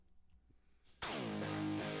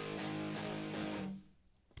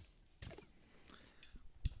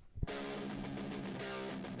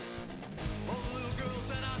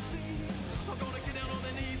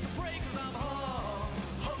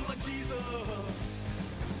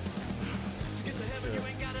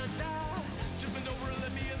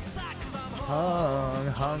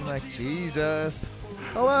Hung like Jesus.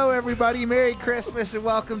 Hello, everybody. Merry Christmas, and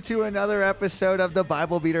welcome to another episode of the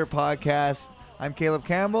Bible Beater Podcast. I'm Caleb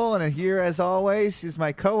Campbell, and here, as always, is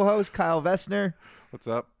my co-host, Kyle Vestner. What's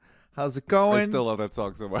up? How's it going? I still love that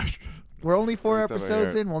song so much. We're only 4 Every time I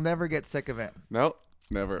episodes hear it. in. We'll never get sick of it. No,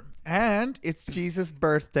 never. And it's Jesus'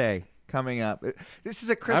 birthday coming up. This is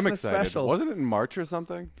a I'm Christmas excited. special. Wasn't it in March or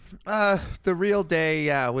something? The real day,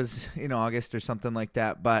 was in August or something like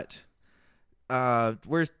that, but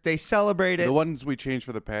they celebrate it. The ones we changed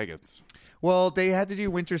for the pagans. Well, they had to do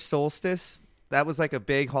winter solstice. That was like a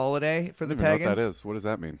big holiday for the I don't even pagans. know what that is. What does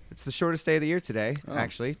that mean? It's the shortest day of the year today, Oh.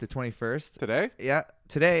 actually, the 21st. Today? Yeah,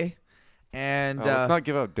 today. And Let's not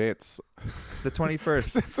give out dates. the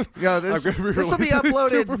 21st. I'm This gonna be will be releasing these uploaded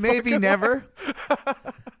super maybe fucking never.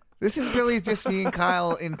 This is really just me and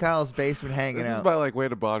Kyle in Kyle's basement hanging This out. is my way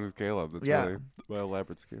to bond with Caleb. That's Yeah. really my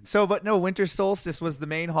elaborate scheme. So, but no, winter solstice was the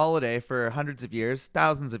main holiday for hundreds of years,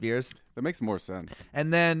 thousands of years. That makes more sense.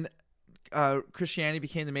 And then Christianity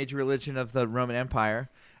became the major religion of the Roman Empire.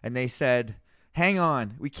 And they said, hang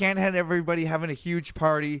on, we can't have everybody having a huge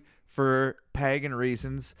party for pagan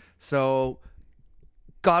reasons. So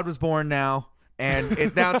God was born now. And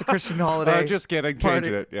now it's a Christian holiday. Just kidding. Party,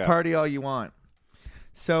 Change it. Yeah. party all you want.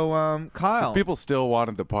 So, 'Cause Kyle. people still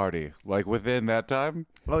wanted the party. Like within that time.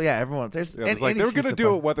 Oh, yeah, everyone. There's Yeah, it was any like they were excuse going to to do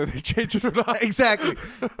party. it whether they change it or not. Exactly.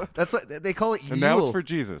 That's what they call it. Yule. And now it's for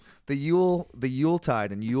Jesus. the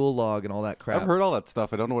Yuletide and Yule log and all that crap. I've heard all that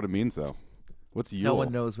stuff. I don't know what it means, though. What's Yule? No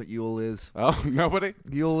one knows what Yule is. Oh, nobody?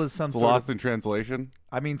 Yule is some It's sort lost of. in translation.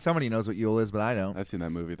 I mean, somebody knows what Yule is, but I don't. I've seen that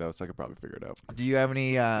movie, though, so I could probably figure it out. Do you have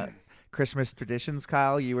any Christmas traditions,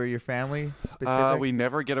 Kyle? You or your family specific? We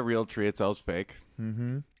never get a real tree. It's always fake. Do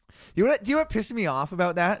you know what pisses me off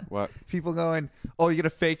about that? What? People going, "Oh, you get a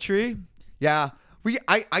fake tree?" Yeah.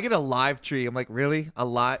 I get a live tree. I'm like, really? A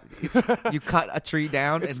live? You cut a tree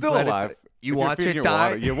down It's and still let alive. You If you're watch feeding it it die.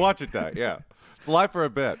 water, you watch it die, yeah. It's alive for a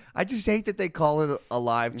bit. I just hate that they call it a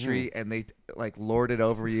live Mm-hmm. tree and they like lord it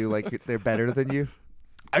over you like they're better than you.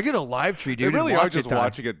 I get a live tree, dude. They really and are watch just it die.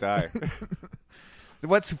 watching it die.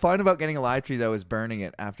 What's fun about getting a live tree though is burning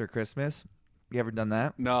it after Christmas. You ever done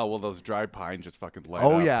that? No, well, those dried pines just fucking light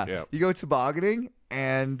Oh up. yeah. You go tobogganing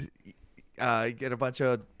and you get a bunch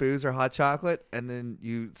of booze or hot chocolate, and then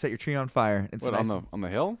you set your tree on fire. It's What, nice. on the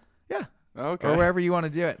hill? Yeah, Okay. or wherever you want to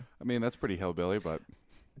do it. I mean, that's pretty hillbilly, but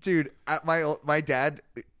Dude, my dad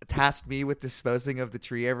tasked me with disposing of the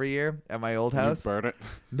tree every year at my old you house. burn it.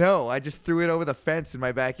 No, I just threw it over the fence in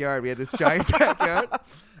my backyard. We had this giant backyard.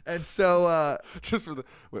 And so, Just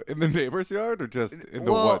in the neighbor's yard or just in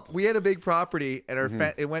the well, woods? we had a big property, and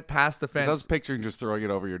our it went past the 'Cause fence. I was picturing just throwing it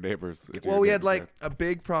over your neighbors. Well, we had like a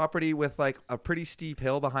big property with like a pretty steep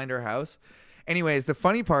hill behind our house. Anyways, the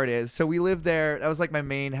funny part is, so we lived there. That was like my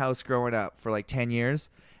main house growing up for like 10 years.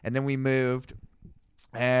 And then we moved.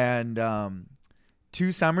 And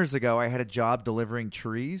 2 summers ago, I had a job delivering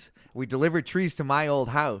trees. We delivered trees to my old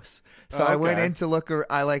house. So I went Okay. in to look.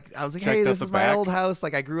 I was like, Checked hey, out this the is my back. old house.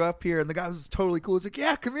 Like I grew up here. And the guy was totally cool. He's like,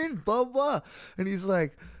 yeah, come in, blah, blah. And he's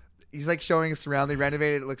like showing us around. They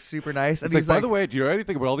renovated. It looks super nice. It's And like, he's by the way, do you know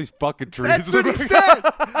anything about all these fucking trees? that's what he said.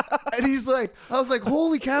 And he's like, I was like,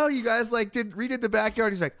 holy cow, you guys like redid the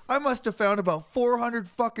backyard. He's like, I must have found about 400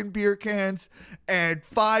 fucking beer cans and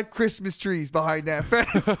 5 Christmas trees behind that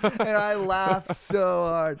fence. And I laughed so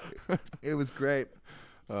hard. It was great.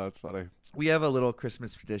 Oh, that's funny. We have a little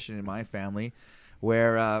Christmas tradition in my family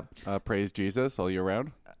where Praise Jesus all year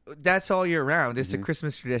round. that's all year round. It's Mm-hmm. a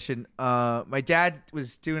Christmas tradition. My dad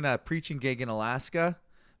was doing a preaching gig in Alaska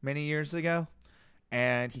many years ago,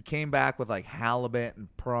 and he came back with like halibut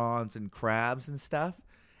and prawns and crabs and stuff.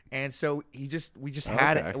 And so we just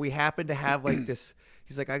had it. Okay. We happened to have like this.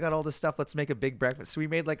 He's like, I got all this stuff. Let's make a big breakfast. So we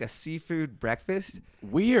made like a seafood breakfast,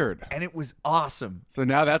 Weird. and it was awesome. So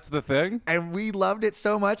now that's the thing? And we loved it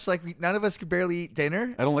so much. Like none of us could barely eat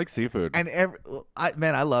dinner. I don't like seafood. And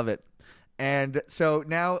I love it. And so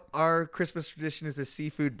now our Christmas tradition is a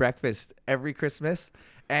seafood breakfast every Christmas.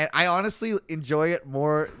 And I honestly enjoy it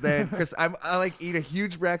more than Chris. I like eat a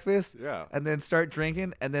huge breakfast, Yeah. and then start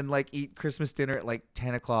drinking, and then like eat Christmas dinner at like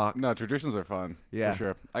 10 o'clock. No, traditions are fun. Yeah. For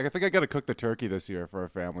sure. I think I got to cook the turkey this year for our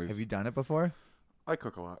families. Have you done it before? I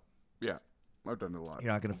cook a lot. Yeah. I've done it a lot.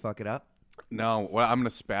 You're not gonna fuck it up. No, well, I'm going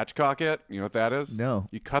to spatchcock it. You know what that is? No.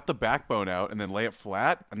 You cut the backbone out and then lay it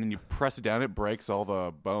flat, and then you press it down. It breaks all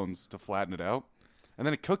the bones to flatten it out. And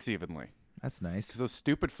then it cooks evenly. That's nice. Because those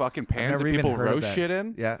stupid fucking pans never that even people heard of roast that. shit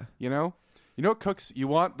in. Yeah, You know what cooks? You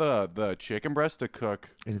want the chicken breast to cook.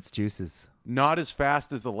 and it's juices. not as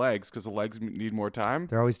fast as the legs because the legs need more time.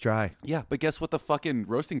 They're always dry. Yeah, but guess what the fucking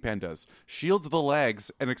roasting pan does? Shields the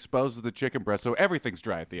legs and exposes the chicken breast, so everything's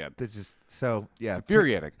dry at the end. It's just so yeah. It's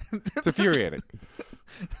infuriating. It's infuriating.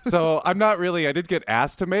 So I did get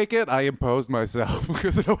asked to make it. I imposed myself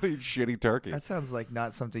because I don't eat shitty turkey. That sounds like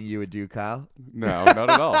not something you would do, Kyle. No, not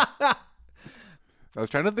at all. I was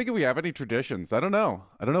trying to think if we have any traditions. I don't know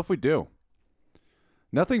if we do.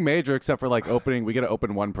 Nothing major except for like opening. We get to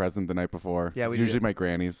open one present the night before. Yeah, it's we usually do. my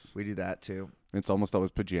granny's. We do that too. It's almost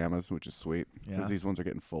always pajamas, which is sweet because Yeah. these ones are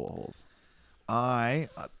getting full of holes. I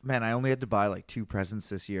only had to buy like 2 presents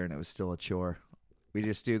this year, and it was still a chore. We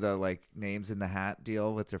just do the like names in the hat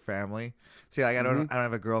deal with their family. See, like I don't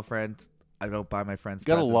have a girlfriend. I don't buy my friends. You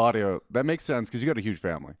got presents. a lot of that makes sense because you got a huge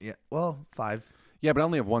family. Yeah, well, 5. Yeah, but I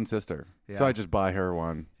only have one sister, so Yeah. I just buy her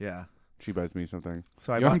one. Yeah. She buys me something.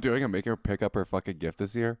 So You know what I'm doing? I'm making her pick up her fucking gift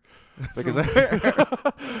this year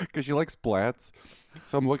because she likes plants.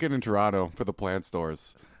 So I'm looking in Toronto for the plant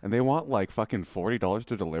stores, and they want like fucking $40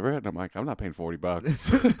 to deliver it. And I'm like, I'm not paying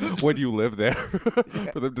 $40 when you live there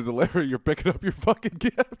for them to deliver. You're picking up your fucking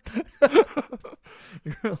gift.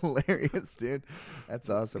 You're hilarious, dude.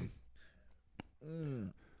 That's awesome.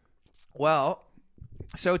 Well,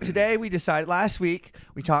 so today we decided. Last week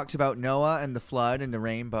we talked about Noah and the flood and the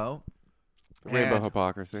rainbow. Rainbow And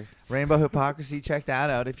hypocrisy. Rainbow Hypocrisy. Check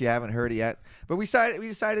that out if you haven't heard it yet. But we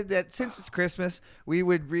decided that since it's Christmas, we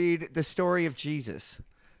would read the story of Jesus.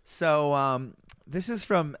 So this is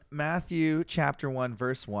from Matthew chapter 1,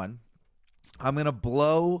 verse 1. I'm going to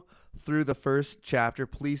blow through the first chapter.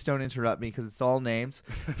 Please don't interrupt me because it's all names.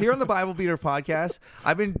 Here on the Bible Beater podcast,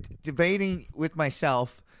 I've been debating with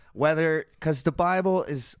myself whether, because the Bible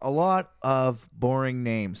is a lot of boring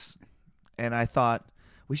names. And I thought,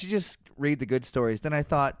 we should just read the good stories. Then I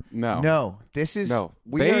thought, No. this is No,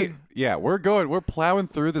 we're plowing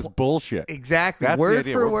through this bullshit. exactly That's the word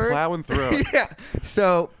idea. for We're word. plowing through it. Yeah.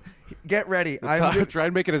 So get ready. Try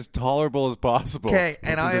and make it as tolerable as possible. Okay,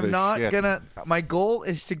 and Listen I to am this not shit. gonna. My goal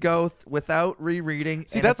is to go without rereading.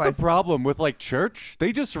 See, and that's if the problem with like church.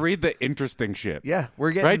 They just read the interesting shit. Yeah,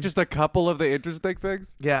 we're getting Right? Just a couple of the interesting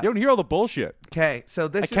things. Yeah. You don't hear all the bullshit. okay. So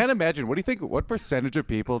this I is can't imagine. What do you think? What percentage of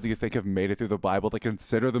people do you think have made it through the Bible that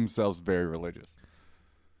consider themselves very religious?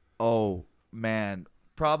 Oh man,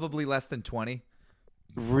 probably less than 20.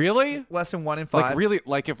 Really? Less than 1 in 5. Like really?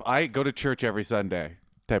 Like if I go to church every Sunday,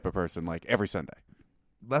 type of person, like every Sunday.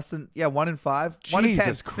 Less than 1 in 5. 1 in 10.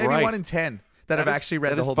 Jesus Maybe 1 Christ. in 10 that have actually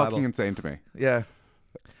read the whole That is fucking Bible. insane to me. Yeah.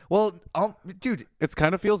 Well, dude. It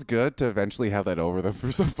kind of feels good to eventually have that over them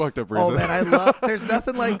for some fucked up reason. Oh man, I love. There's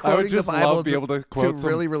nothing like I quoting would just the Bible love to be able to quote some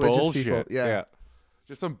really religious bullshit. people. Yeah.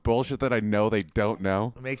 Just some bullshit that I know they don't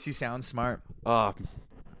know. It makes you sound smart.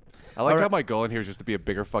 I like All right. how my goal in here is just to be a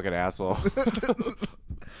bigger fucking asshole.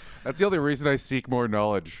 That's the only reason I seek more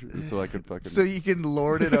knowledge, is so I can fucking So you can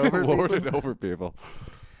lord it over. lord people. it over people.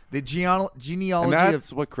 The And genealogy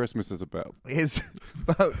that's what Christmas is about. is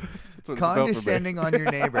about That's what it's about for me. condescending on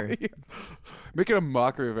your neighbor. Making a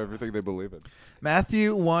mockery of everything they believe in.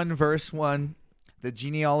 Matthew 1, verse 1, the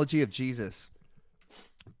genealogy of Jesus.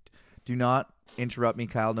 Do not interrupt me,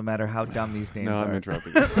 Kyle, no matter how dumb these names No, are. I'm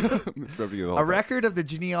interrupting you. I'm interrupting you the whole A time. record of the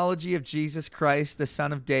genealogy of Jesus Christ, the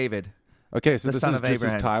son of David. Okay, so the this son is of just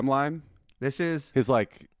his Abraham. timeline? This is His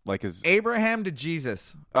like his Abraham to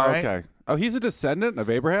Jesus. Oh, All right? okay. Oh, he's a descendant of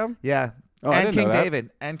Abraham? Yeah. Oh, I and didn't know King that. David.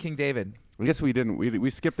 And King David. I guess we didn't. We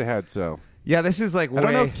skipped ahead, so. Yeah, this is like I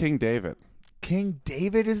don't know way. King David. King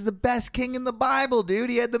David is the best king in the Bible, dude.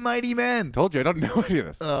 He had the mighty men. Told you, I don't know any of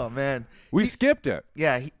this. Oh, man. We skipped it.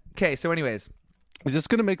 Yeah. Okay, so anyways. Is this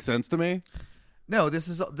going to make sense to me? No,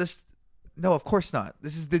 No, of course not.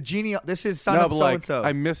 This is This is son No, of but so like, and so.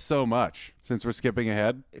 I missed so much since we're skipping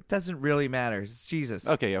ahead. It doesn't really matter. It's Jesus.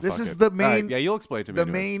 Okay, yeah, This fuck is it. the All right, main. yeah, you'll explain it to me. the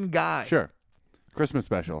anyways. main guy. Sure. Christmas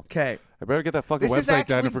special. Okay. I better get that fucking This is website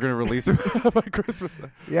done actually- if we're going to release it by Christmas.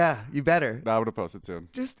 Yeah, you better. No, I'm going to post it soon.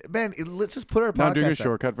 Just man, let's just put our No, I'm doing a podcast up.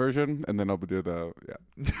 shortcut version, and then I'll do the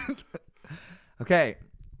Okay.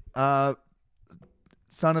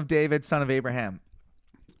 Son of David, son of Abraham.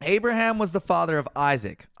 Abraham was the father of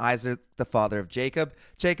Isaac, Isaac the father of Jacob,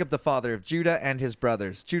 Jacob the father of Judah and his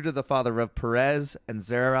brothers, Judah the father of Perez and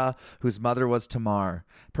Zerah, whose mother was Tamar,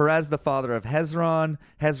 Perez the father of Hezron,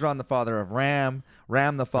 Hezron the father of Ram,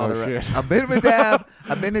 Ram the father shit. of Abinadab,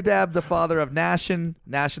 Abinadab the father of Nahshon,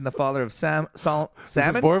 Nahshon the father of This is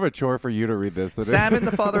Salmon, more of a chore for you to read this than Salmon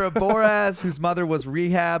the father of Boaz, whose mother was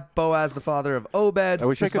Rehab, Boaz the father of Obed, I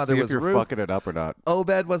wish I whose could mother see if was you're Ruth. fucking it up or not.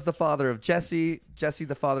 Obed was the father of Jesse, Jesse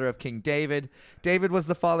the father of King David. David was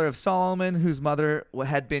the father of Solomon, whose mother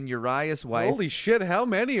had been Uriah's wife. Holy shit, how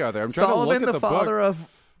many are there? I'm trying Solomon to look at the father book. of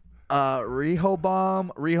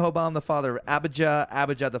Rehoboam the father of Abijah,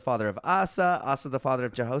 Abijah the father of Asa, Asa the father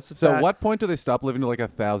of Jehoshaphat. So at what point do they stop living to like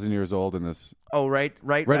 1,000 years old in this? Oh, right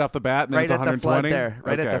Off the bat, and then right it's at the 120? flood there.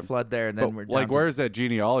 Right Okay. at the flood there, and then But, we're down like, to- where is that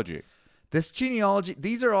genealogy? This genealogy,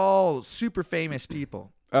 these are all super famous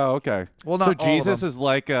people. Oh, okay. Well, not so all of Jesus them. is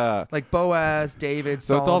like Like Boaz, David,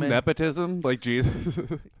 so it's all Solomon. nepotism, like Jesus.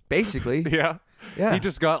 Basically. Yeah. Yeah. He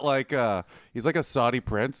just got like he's like a Saudi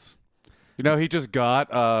prince. You know, he just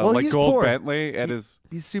got like he's gold poor. Bentley at his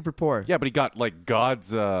He's super poor. yeah, but he got like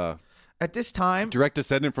God's At this time, direct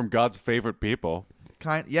descendant from God's favorite people.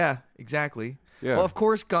 yeah, exactly. Yeah. Well, of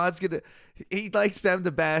course, God's gonna. He likes them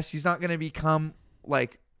the best. He's not gonna become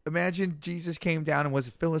like. Imagine Jesus came down and was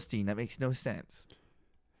a Philistine. That makes no sense.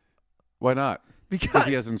 Why not? Because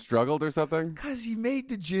he hasn't struggled or something? Because he made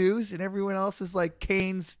the Jews, and everyone else is like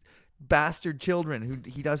Cain's bastard children who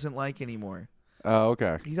he doesn't like anymore. Oh,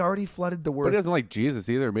 okay. He's already flooded the But world. he doesn't like Jesus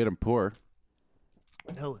either. It made him poor.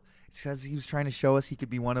 No, it's because he was trying to show us he could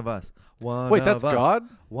be one of us. Wait, that's God?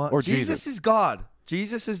 Or Jesus Jesus? is God.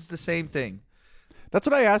 Jesus is the same thing. That's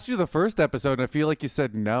what I asked you the first episode, and I feel like you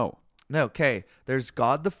said no. No, okay. There's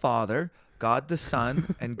God the Father, God the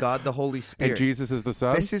Son, and God the Holy Spirit. And Jesus is the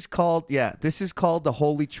Son? This is called the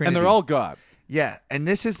Holy Trinity. And they're all God. yeah, and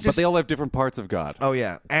this is just But they all have different parts of God. oh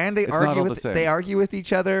yeah, and they It's not argue all with the same. they argue with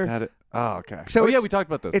each other. Oh, okay. So oh, yeah, it's- we talked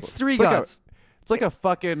about this. It's three like gods. it's like a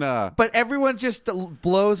fucking... But everyone just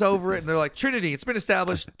blows over it, and they're like Trinity. It's been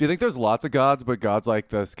established. do you think there's lots of gods, but God's like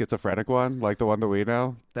the schizophrenic one, like the one that we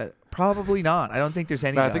know? That probably not. I don't think there's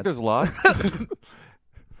any. No, I gods. think there's lots.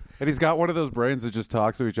 And he's got one of those brains that just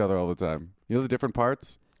talks to each other all the time. You know the different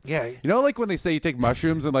parts? Yeah. You know, like when they say you take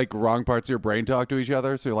mushrooms and like wrong parts of your brain talk to each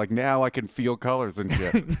other, so you're like, now I can feel colors and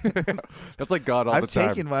shit. That's like God all I've the time.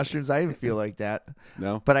 taken mushrooms. I didn't feel like that,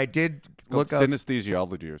 No, but I did look up.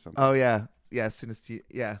 synesthesiology or something. Oh yeah, yeah, synesthesia.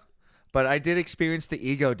 Yeah, but I did experience the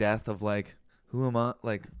ego death of like, who am I?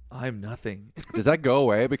 Like, I'm nothing. Does that go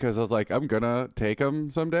away? Because I was like, I'm gonna take them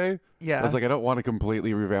someday. Yeah. I was like, I don't want to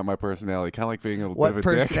completely revamp my personality. Kind of like being a What bit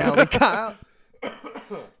of a dick. personality, Kyle?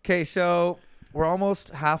 Okay, so we're almost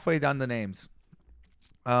halfway done the names.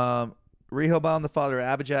 Rehoboam, the father of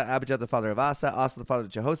Abijah, Abijah, the father of Asa, Asa, the father of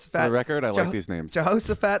Jehoshaphat. For the record, I like these names.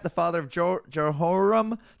 Jehoshaphat, the father of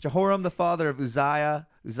Jehoram, Jehoram, the father of Uzziah,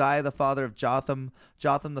 Uzziah, the father of Jotham,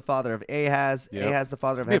 Jotham, the father of Ahaz, Yep. Ahaz, the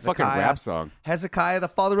father of It's gonna be a Hezekiah. fucking rap song. Hezekiah, the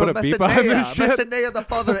father Put of a beep behind Messaniah, this shit. Messaniah, the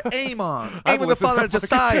father of Amon, I've Amon, the listened father to of that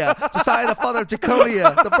Josiah, Josiah, the father of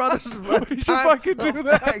Jeconiah, the brothers of We should fucking do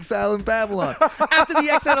that. exile in Babylon. After the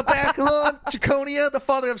exile of Babylon, Jeconiah, the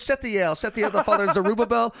father of Shethiel, Shethiel, the father of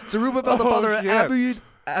Zerubbabel, Zerubbabel, the Oh, father shit. of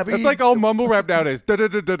Abud. That's like all mumble rap nowadays. Da da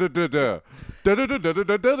da da da da da. Da da da da da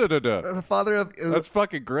da da da da. the father of That's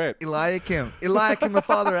fucking great. Eliakim, Eliakim the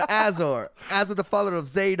father of Azor, Azor the father of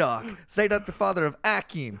Zadok, Zadok the father of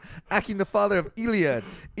Akim, Akim the father of Eliad,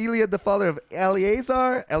 Eliad the father of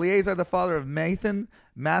Eleazar, Eleazar the father of Mathan,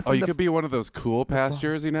 Mathan Oh, you the could be one of those cool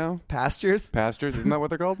pastures, you know? pastures, Pastures, isn't that what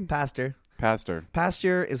they're called? pastor. Pastor.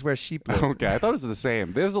 Pasture is where sheep live. Okay, I thought it was the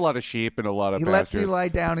same. There's a lot of sheep and a lot of He lets pastures. me lie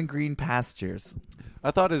down in green pastures. I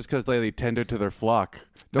thought it's because they tended to their flock.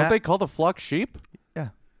 Don't Ma- they call the flock sheep? Yeah.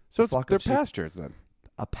 So it's Flock they're of sheep. pastures then.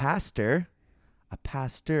 A pastor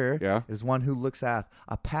Yeah. is one who looks after.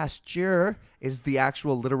 A pasture is the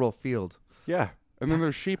actual literal field. Yeah. And then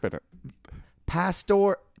there's sheep in it.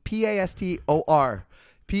 Pastor, Pastor,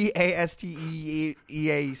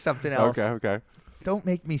 Pastea something else. Okay. Don't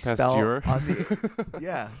make me spell Pasture. on the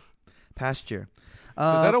yeah, pasture.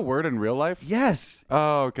 So is that a word in real life? Yes.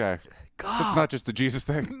 Oh, okay. God. So it's not just the Jesus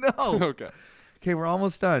thing. No. Okay. Okay, we're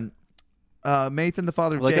almost done. Mathan, the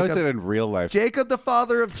father of Like I Jacob. said in real life. Jacob, the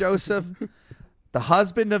father of Joseph, the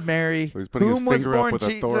husband of Mary, He's putting his whom was finger up born with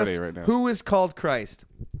authority Jesus, right now. who is called Christ.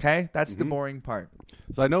 Okay, that's the boring part.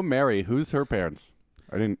 So I know Mary. Who's her parents?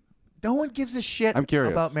 I didn't. No one gives a shit I'm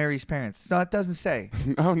curious. about Mary's parents. No, it doesn't say.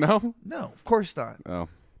 Oh no. No, of course not. Oh,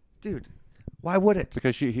 Dude, why would it?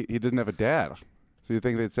 because he didn't have a dad. So you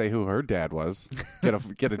think they'd say who her dad was?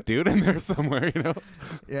 Get a dude in there somewhere, you know?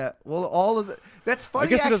 Yeah, well, all of the that's funny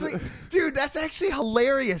guess it actually, dude. That's actually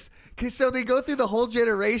hilarious. Cause so they go through the whole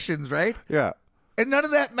generations, right? Yeah. And none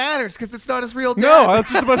of that matters because it's not his real dad. No, I was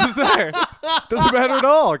just about to say. Doesn't matter at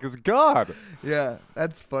all because God. Yeah,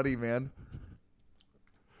 that's funny, man.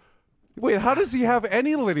 Wait, how does he have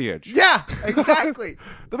any lineage? Yeah, exactly.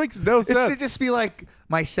 That makes no It should sense. just be like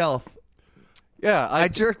myself. Yeah, I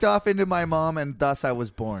jerked off into my mom, and thus I was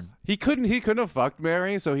born. he couldn't have fucked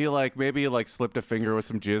Mary, so he maybe slipped a finger with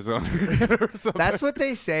some jizz on her or something. That's what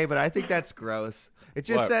they say, but I think that's gross. It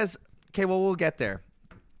just What? says, okay, well, we'll get there.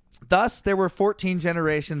 Thus, there were 14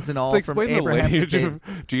 generations in all from Explain the Abraham to lineage David.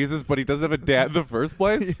 of Jesus, but he doesn't have a dad in the first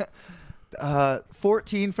place.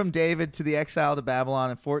 14 from David to the exile to Babylon,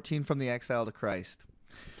 and 14 from the exile to Christ.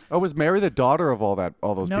 Oh, was Mary the daughter of all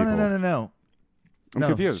those people? No. I'm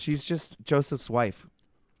confused. She's just Joseph's wife.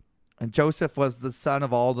 And Joseph was the son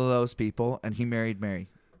of all of those people, and he married Mary.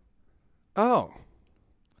 Oh.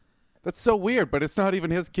 That's so weird, but it's not even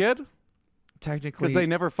his kid? Technically. Because they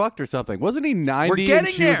never fucked or something. Wasn't he 90 We're and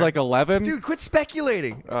getting she was there. like 11? Dude, quit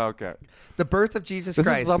speculating. Oh, okay. The birth of Jesus This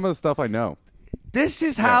Christ. is some of the stuff I know. This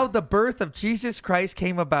is how the birth of Jesus Christ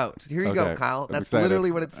came about. Here you go, Okay. Kyle. I'm That's excited.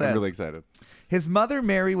 literally what it says. I'm really excited. His mother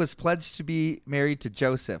Mary was pledged to be married to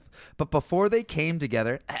Joseph, but before they came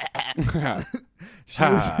together, she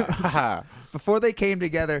was, before they came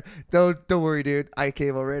together, don't worry, dude. I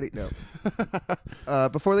came already. No.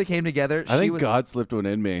 Before they came together, I think God slipped one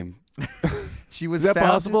in me. she was Is that found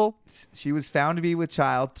possible? She was found to be with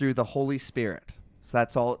child through the Holy Spirit. So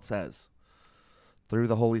that's all it says. Through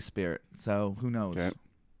the Holy Spirit. So who knows? Okay.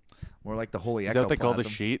 More like the Holy Is that Ectoplasm. what they call the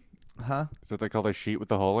sheet? Huh? Is that what they call the sheet with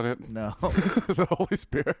the hole in it? No. The Holy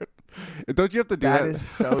Spirit. Don't you have to do that? That is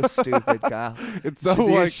so stupid, Kyle. It's You so should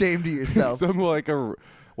be like ashamed of yourself. some like a.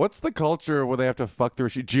 What's the culture where they have to fuck through a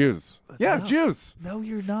sheet? Jews. Yeah, No. Jews. No,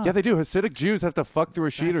 you're not. Yeah, they do. Hasidic Jews have to fuck through a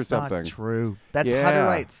sheet That's or something. not true. That's Yeah.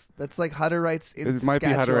 Hutterites. That's like Hutterites in It might be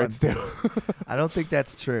Saskatchewan. Hutterites too. I don't think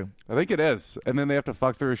that's true. I think it is. And then they have to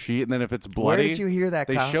fuck through a sheet, and then if it's Where bloody, did you hear that,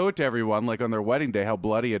 they Kyle? show it to everyone, like on their wedding day, how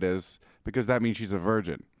bloody it is, because that means she's a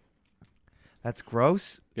virgin. That's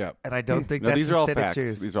gross, Yeah. and I don't think No, that's these are all Hasidic facts.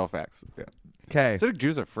 Jews. These are all facts. Yeah. Okay. Hasidic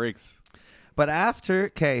Jews are freaks. But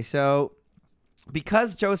after, so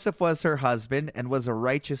because Joseph was her husband and was a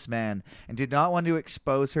righteous man and did not want to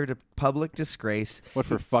expose her to public disgrace. What,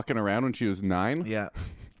 for fucking around when she was 9? Yeah.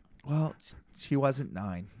 Well, she wasn't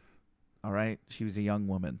 9. All right. She was a young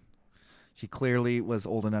woman. She clearly was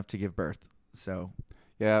old enough to give birth. So.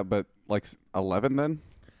 Yeah, but like 11 then?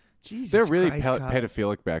 Jesus They're really Christ, Kyle.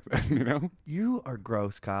 pedophilic back then, you know? You are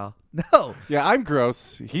gross, Kyle. No. Yeah, I'm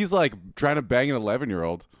gross. He's like trying to bang an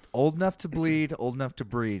 11-year-old. Old enough to bleed, old enough to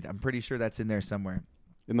breed. I'm pretty sure that's in there somewhere.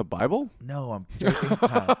 In the Bible? No, I'm joking.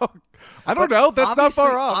 Kyle. I don't know. That's not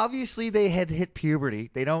far off. Obviously, they had hit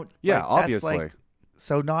puberty. They don't. Yeah, like, that's obviously. like-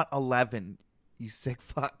 so not 11. You sick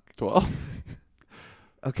fuck. 12?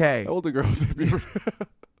 Okay, Older girls.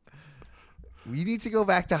 we need to go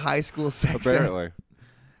back to high school sex. Apparently.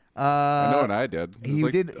 I know what I did. It was He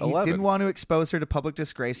like did. He 11. didn't want to expose her to public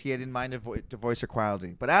disgrace. He had in mind to voice her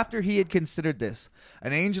quietly. But after he had considered this,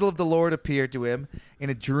 an angel of the Lord appeared to him in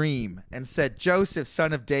a dream and said, "Joseph,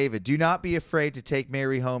 son of David, do not be afraid to take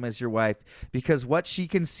Mary home as your wife, because what she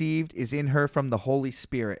conceived is in her from the Holy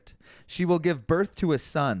Spirit. She will give birth to a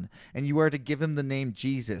son, and you are to give him the name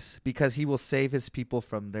Jesus, because he will save his people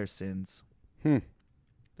from their sins." There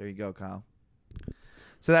you go, Kyle.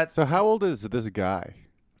 So that So how old is this guy?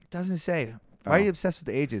 doesn't say. Why are you obsessed with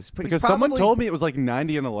the ages? But he's Because someone probably- told me it was like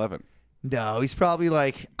 90 and 11. No, he's probably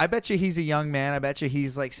like, I bet you he's a young man. I bet you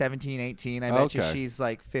he's like 17, 18. I bet you Okay. she's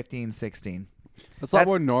like 15, 16. That's a lot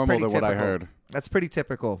more normal pretty than what I typical. heard. That's pretty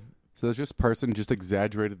typical. So this just person just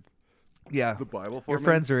exaggerated Yeah. the Bible for Your me?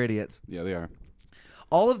 friends are idiots. Yeah, they are.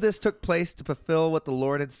 All of this took place to fulfill what the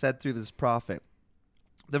Lord had said through this prophet.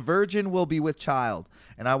 The virgin will be with child,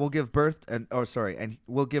 and I will give birth and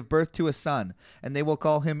will give birth to a son, and they will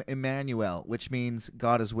call him Emmanuel, which means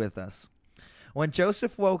God is with us. When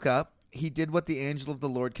Joseph woke up, he did what the angel of the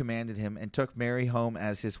Lord commanded him and took Mary home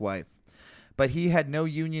as his wife. But he had no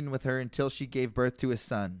union with her until she gave birth to a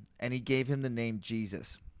son, and he gave him the name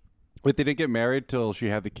Jesus. Wait, they didn't get married till she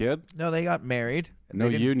had the kid? No, they got married. No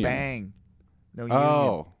They didn't union. Bang. No union.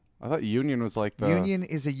 Oh. I thought union was like the... Union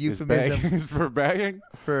is a is euphemism bang- is for banging?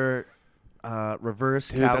 for reverse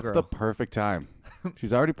Dude, cowgirl. that's the perfect time.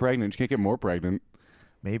 She's already pregnant. She can't get more pregnant.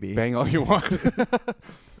 Maybe. Bang all you want. What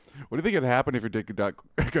do you think would happen if your dick got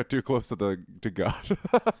too close to God?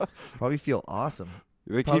 Probably feel awesome.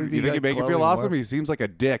 You think, Probably you be, think like, he'd make you feel glowing awesome? more. He seems like a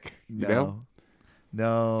dick. You know?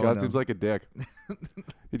 No. God no. seems like a dick.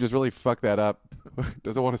 He just really fucked that up.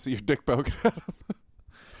 Doesn't want to see your dick poking at him.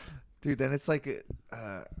 Dude, then it's like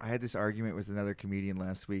I had this argument with another comedian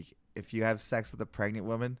last week. If you have sex with a pregnant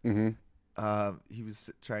woman, Mm-hmm. he was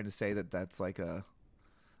trying to say that that's like a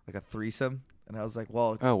threesome, and I was like,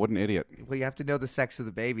 well, Oh, what an idiot. you have to know the sex of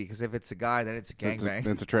the baby, because if it's a guy, then it's a gangbang.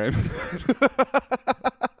 It's a train.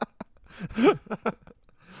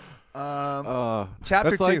 Chapter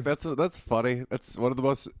that's 2. Like, that's funny. That's one of the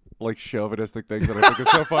most like chauvinistic things that I think is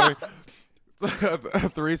so funny. A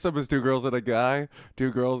threesome is 2 girls and a guy.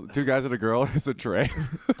 2 guys and a girl is a train.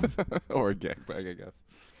 Or a gangbang, I guess.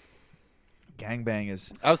 Gangbang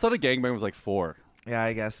is. I was thought a gangbang was like 4. Yeah,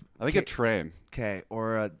 I guess. I think a train Okay,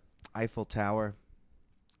 or a Eiffel Tower.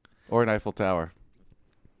 or an Eiffel Tower.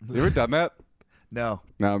 You ever done that? No,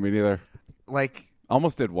 No, me neither. like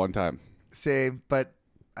Almost did one time. same, but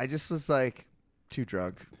I just was like too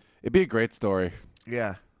drunk. It'd be a great story.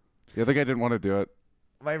 Yeah. The other guy didn't want to do it.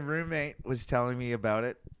 My roommate was telling me about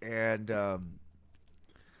it, and I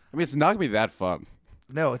mean, it's not gonna be that fun.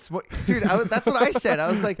 no, it's more, dude. That's what I said.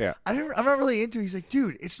 I was like, Yeah. I'm not really into it. He's like,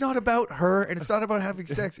 dude, it's not about her, and it's not about having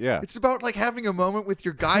sex. Yeah. It's about like having a moment with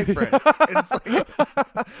your guy friends. And it's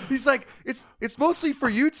like, he's like, it's mostly for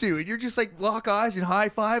you two, and you're just like lock eyes and high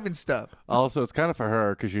five and stuff. Also, it's kind of for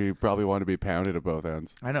her because you probably want to be pounded at both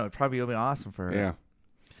ends. I know it probably will be awesome for her. Yeah.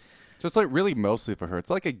 So it's like really mostly for her. It's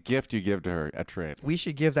like a gift you give to her at trade. We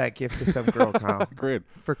should give that gift to some girl, Kyle, Agreed.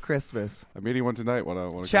 for Christmas. I'm meeting one tonight.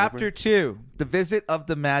 Want Chapter 2, the visit of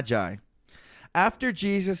the Magi. After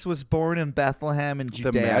Jesus was born in Bethlehem in the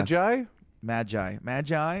Judea. Magi?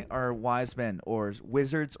 Magi are wise men or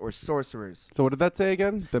wizards or sorcerers. So what did that say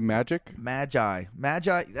again? The magic? Magi,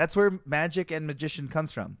 that's where magic and magician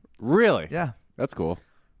comes from. Really? Yeah. That's cool.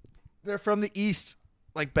 They're from the east,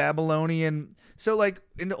 like Babylonian. So like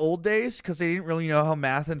in the old days, because they didn't really know how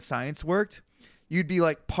math and science worked, you'd be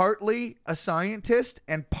like partly a scientist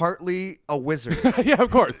and partly a wizard. Yeah, of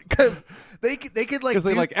course. Because they could like Because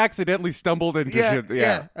they do- like accidentally stumbled into yeah, shit.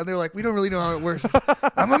 yeah, and they're like, we don't really know how it works.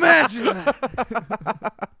 I'm imagining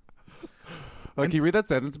that. Can you read that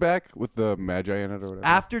sentence back with the Magi in it or whatever?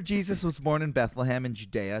 After Jesus was born in Bethlehem in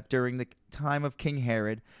Judea during the time of King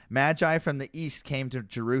Herod, Magi from the east came to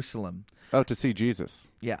Jerusalem. Oh, to see Jesus.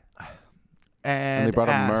 Yeah. And they brought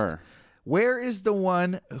him asked, myrrh. Where is the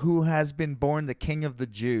one who has been born the King of the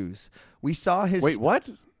Jews? We saw his... Wait, what?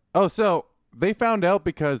 Oh, so they found out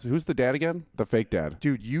because who's the dad again? The fake dad.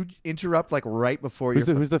 Dude, you interrupt like right before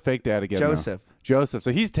Who's the fake dad again? Joseph. Now? Joseph.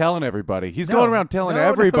 So he's telling everybody. He's No. going around telling No,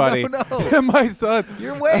 everybody. no. My son.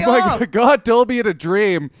 You're way I'm off. like, God told me in a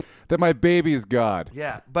dream that my baby is God.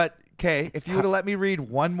 Yeah, but... Okay, if you would have let me read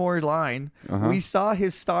one more line, we saw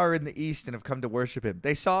his star in the east and have come to worship him.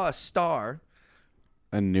 They saw a star,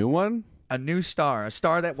 A new one? a new star, a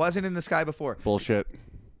star that wasn't in the sky before. Bullshit.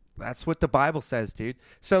 That's what the Bible says, dude.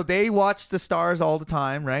 So they watch the stars all the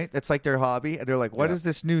time, right? That's like their hobby. And they're like, what Yeah. is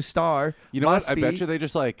this new star? You know Must what? I be- bet you they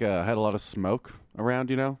just like had a lot of smoke around,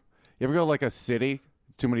 you know? You ever go to like a city,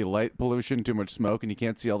 too many light pollution, too much smoke, and you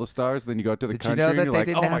can't see all the stars? Then you go out to the Did you country know and that you're they like,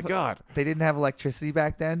 didn't oh my have- God. They didn't have electricity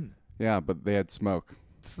back then. Yeah, but they had smoke.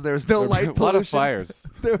 So there was no light pollution. A lot of fires.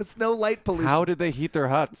 There was no light pollution. How did they heat their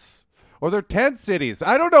huts? Or their tent cities?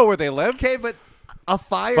 I don't know where they live. Okay, but a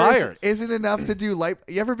fire Fires. isn't enough to do light.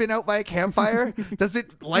 You ever been out by a campfire? Does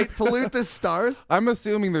it light pollute the stars? I'm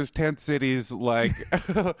assuming there's tent cities like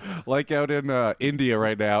like out in India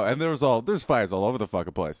right now, and there's fires all over the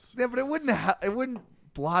fucking place. Yeah, but it wouldn't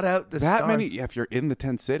blot out the That stars. many? Yeah, if you're in the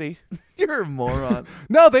tent city. You're a moron.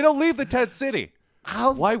 No, they don't leave the tent city.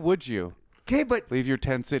 How? Why would you Okay, but leave your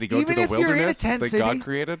tent city? Go Even to the if you're in a wilderness tent that city- God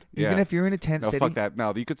created. even Yeah. if you're in a tent No, city, fuck that.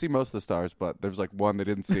 No, you could see most of the stars, but there's like one they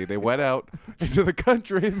didn't see. They went out into the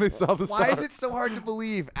country and they saw the why stars. is it so hard to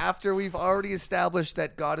believe after we've already established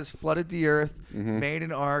that God has flooded the earth, made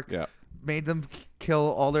an ark, Yeah. made them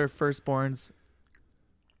kill all their firstborns?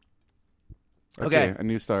 Okay, a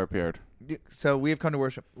new star appeared. So we have come to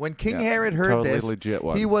worship. When King Yeah, Herod heard totally this, legit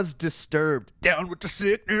one. he was disturbed. Down with the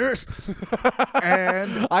sickness.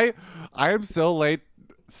 And I am so late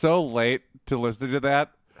to listening to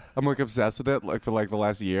that. I'm like obsessed with it like for like the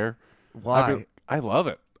last year. why? I love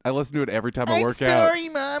it. I listen to it every time I work out. sorry,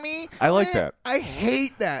 mommy. I like that. I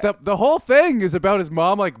hate that. The whole thing is about his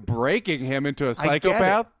mom like breaking him into a I get it.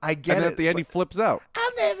 psychopath. I get and it, at the end he flips out.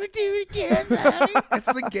 I'll never do it again, mommy. That's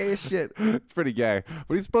the gayest shit. It's pretty gay,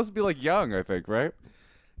 but he's supposed to be like young, I think, right?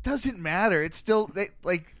 Doesn't matter. It's still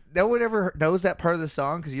like no one ever knows that part of the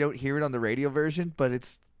song because you don't hear it on the radio version. But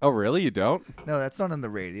it's Oh, really? You don't? no, that's not on the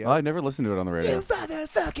radio. Oh, I never listened to it on the radio. You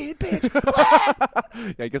motherfucking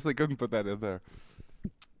bitch! Yeah, I guess they couldn't put that in there.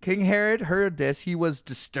 King Herod heard this. He was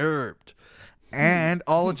disturbed, and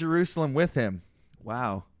all of Jerusalem with him.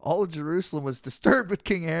 Wow, all of Jerusalem was disturbed with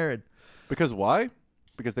King Herod Because why?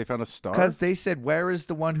 Because they found a star? because they said, "Where is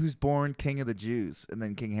the one who's born King of the Jews?" And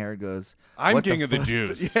then King Herod goes, I'm "What king of the fuck?"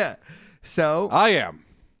 Jews. Yeah. So I am.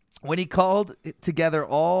 when he called together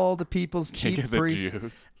all the people's King chief of the priests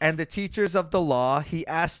Jews. and the teachers of the law, he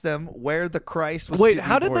asked them where the Christ was. Wait, to be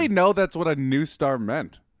how did they born. know that's what a new star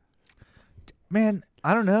meant? Man,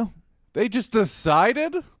 I don't know. They just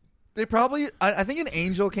decided? They probably. I think an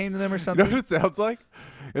angel came to them or You something. know what it sounds like?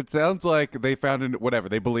 It sounds like they found in whatever.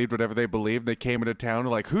 They believed whatever they believed. They came into town and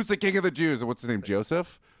like, who's the king of the Jews? And what's his name?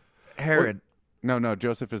 Joseph? Herod. No,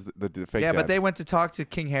 Joseph is the fake Yeah, dad. but they went to talk to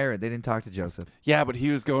King Herod. They didn't talk to Joseph. Yeah, but he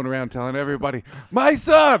was going around telling everybody, my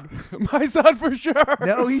son for sure.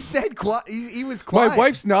 No, he said he was quiet. My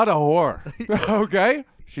wife's not a whore. Okay?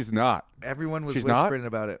 She's not. Everyone was She's not? whispering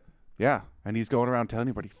about it. Yeah, and he's going around telling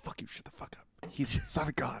everybody, fuck you, shut the fuck up. He's the son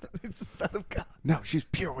of God. It's the son of God. No, she's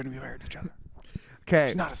pure when we married each other. Okay.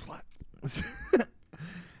 She's not a slut.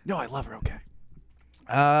 No, I love her, okay.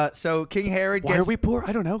 So King Herod Why gets are we poor?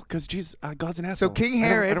 I don't know, because God's an asshole. King I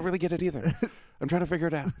Herod- don't really get it either. I'm trying to figure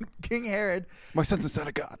it out. King Herod. My son's the son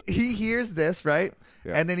of God. He hears this, right?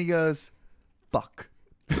 Yeah. And then he goes, "Fuck."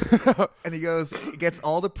 And he goes, gets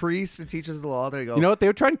all the priests and teachers the law. There you go. You know what? They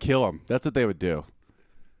would try and kill him. That's what they would do.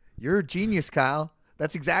 You're a genius, Kyle.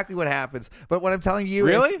 That's exactly what happens. But what I'm telling you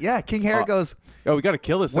Really? is, yeah, King Herod goes, Oh, we got to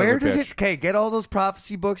kill this son where of a does bitch. it, okay, get all those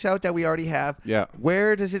prophecy books out that we already have. Yeah.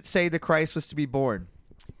 Where does it say the Christ was to be born?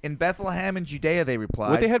 In Bethlehem in Judea, they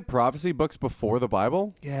replied. What, they had prophecy books before the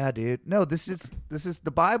Bible? Yeah, dude. No, this is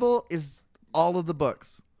the Bible is all of the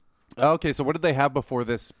books. Okay, so what did they have before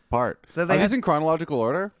this part? So they Are had- these in chronological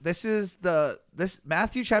order? This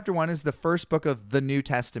Matthew chapter 1 is the first book of the New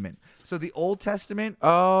Testament. So the Old Testament,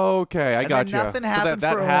 Okay, I And got then you. nothing So happened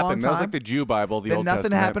that for a happened. long That was time. like the Jew Bible, the then Old nothing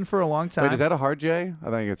Testament. happened for a long time. Wait, is that a hard J? I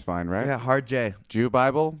think it's fine, right? Yeah, hard J. Jew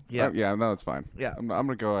Bible? Yeah. Yeah, no, it's fine. Yeah. I'm going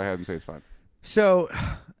to go ahead and say it's fine. So,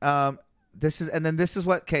 this is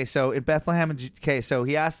what. Okay, so in Bethlehem, so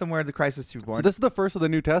he asked them where the Christ was to be born. So this is the first of the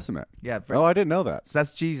New Testament. Yeah, Oh, I didn't know that. so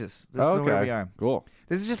that's Jesus. This Oh, is okay. where we are. Cool.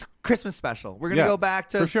 This is just a Christmas special. We're gonna Yeah, go back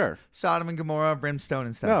to for sure. Sodom and Gomorrah, brimstone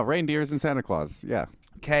and stuff. No, reindeers and Santa Claus. Yeah.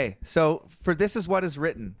 Okay, so for this is what is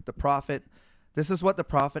written. The prophet. This is what the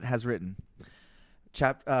prophet has written.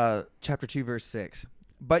 Chapter 2, verse 6.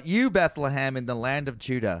 But you, Bethlehem, in the land of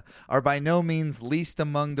Judah, are by no means least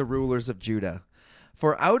among the rulers of Judah.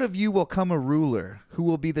 For out of you will come a ruler who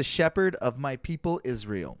will be the shepherd of my people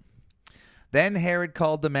Israel. Then Herod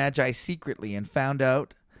called the Magi secretly and found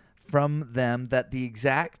out from them that the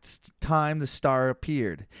exact time the star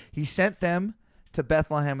appeared. He sent them to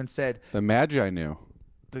Bethlehem and said, The Magi knew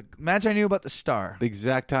the Magi knew about the star. the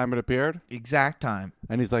exact time it appeared. Exact time.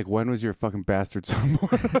 And he's like, when was your fucking bastard son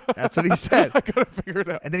born? That's what he said. I got to figure it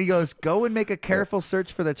out. And then he goes, go and make a careful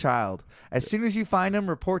search for the child. As soon as you find him,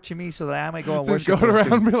 report to me so that I may go and So he's worship going him around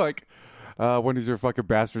too." and be like, when is your fucking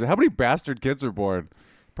bastard? How many bastard kids are born?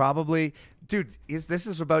 Probably. Dude, this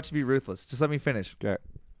is about to be ruthless. Just let me finish. Okay.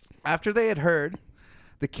 After they had heard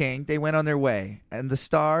the king, they went on their way. And the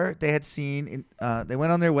star they had seen, they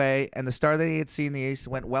went on their way. And the star they had seen in the east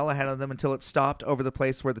went well ahead of them until it stopped over the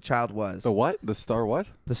place where the child was. The what? The star what?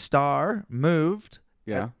 The star moved.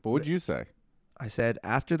 Yeah. But what'd you say? I said,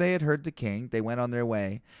 after they had heard the king, they went on their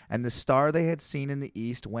way, and the star they had seen in the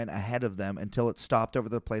east went ahead of them until it stopped over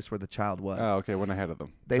the place where the child was. Oh, okay. Went ahead of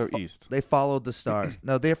them. They so fo- east. They followed the stars.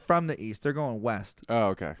 No, they're from the east. They're going west. Oh,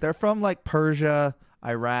 okay. They're from like Persia,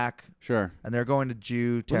 Iraq, Sure. and they're going to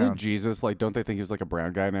Jew Wasn't town. Jesus like? Don't they think he was like a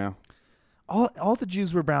brown guy now? All the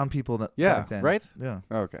Jews were brown people Yeah, back then. right? Yeah.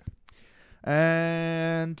 Oh, okay.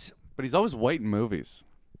 And But he's always white in movies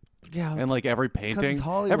yeah, and like every 'cause it's painting,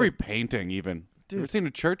 Hollywood. every painting even. Dude. You ever seen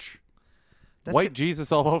a church? that's White good.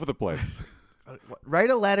 Jesus all over the place. Write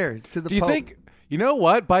a letter to the Do you Pope. think? You know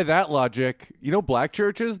what? By that logic, black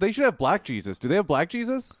churches they should have black Jesus. Do they have black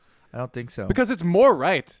Jesus? I don't think so. Because it's more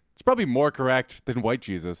right. It's probably more correct than white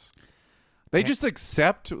Jesus. They Okay. just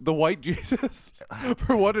accept the white Jesus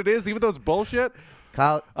for what it is, even though it's bullshit.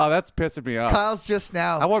 Kyle's Oh, that's pissing me off. just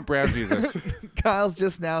now. I want brown Jesus. Kyle's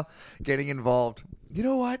just now getting involved. You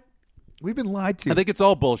know what? We've been lied to. I think it's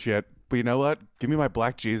all bullshit. But you know what? Give me my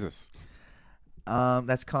black Jesus.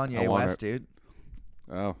 That's I Kanye want West, it. dude.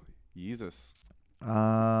 Oh, Jesus.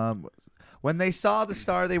 When they saw the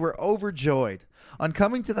star, they were overjoyed. On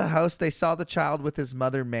coming to the house, they saw the child with his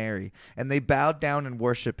mother Mary, and they bowed down and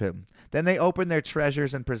worshipped him. Then they opened their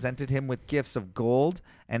treasures and presented him with gifts of gold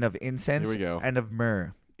and of incense Here we go. and of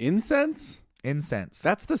myrrh. Incense? Incense.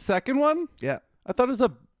 That's the second one? Yeah. I thought it was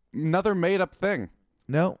another made up thing.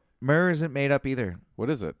 No, myrrh isn't made up either. What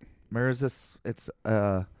is it? Myrrh is it's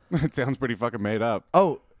It sounds pretty fucking made up.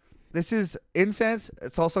 oh, this is incense.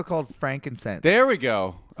 It's also called frankincense. There we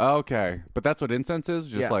go. Okay. But that's what incense is?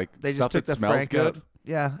 Just Yeah, like they stuff just took that the smells frank good? out.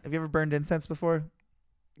 Yeah. Have you ever burned incense before?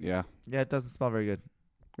 Yeah. Yeah, it doesn't smell very good.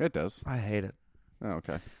 It does. I hate it. Oh,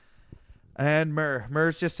 okay. And myrrh.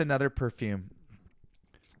 Myrrh's just another perfume,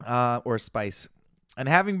 or spice. And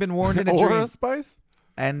having been warned in a Or dream, a spice?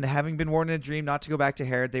 not to go back to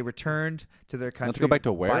Herod, they returned to their country go back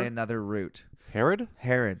to where? by another route. Herod?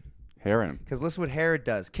 Herod. Herod. Because listen what Herod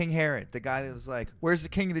does. King Herod, the guy that was like, "Where's the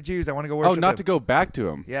king of the Jews? I want to go Oh, worship not him." to go back to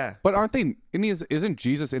him. Yeah. But aren't they? Isn't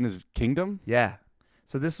Jesus in his kingdom? Yeah.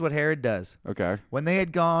 So this is what Herod does. Okay. When they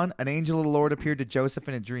had gone, an angel of the Lord appeared to Joseph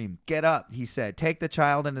in a dream. "Get up," he said. "Take the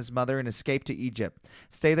child and his mother and escape to Egypt.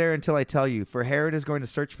 Stay there until I tell you, for Herod is going to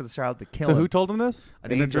search for the child to kill So him." who told him this?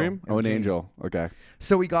 An in a angel. dream? In a Oh, an dream. angel. Okay.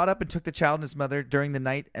 So he got up and took the child and his mother during the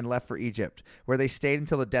night and left for Egypt, where they stayed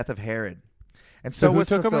until the death of Herod. And so who was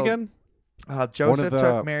took him fulfilled. again? Joseph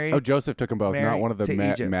took Mary. Oh, Joseph took them both, Mary not one of the to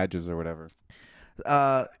Egypt. mages or whatever.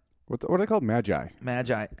 Uh, What are they called? Magi.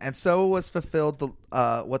 Magi. And so was fulfilled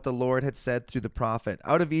what the Lord had said through the prophet.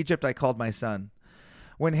 "Out of Egypt I called my son."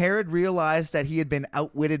 When Herod realized that he had been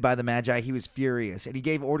outwitted by the Magi, he was furious, and he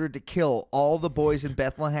gave order to kill all the boys in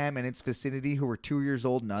Bethlehem and its vicinity who were 2 years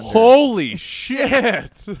old and under. Holy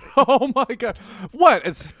shit! Oh my god! What?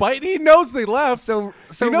 As spite? He knows they left. So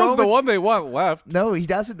he knows the Romans- one they want left. No, he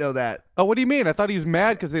doesn't know that. Oh, what do you mean? I thought he was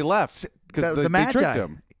mad because they left. Because the they Magi. tricked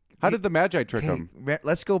him. How did the Magi trick Okay, him?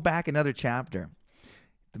 let's go back another chapter.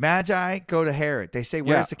 The Magi go to Herod. They say,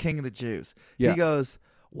 "Where's Yeah. the king of the Jews?" Yeah. He goes,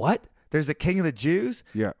 "What? There's a king of the Jews?"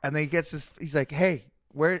 Yeah. And then he gets his. He's like, "Hey,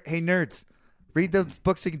 hey nerds, read those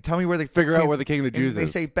books so you can tell me where the Figure out where the king of the Jews They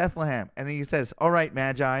is. say Bethlehem, and then he says, "All right,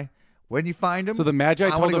 Magi, when you find him." So the Magi I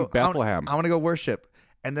told wanna him go- Bethlehem. I want to go worship,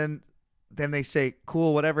 and then they say,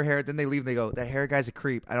 "Cool, whatever, Herod." Then they leave and they go, "That Herod guy's a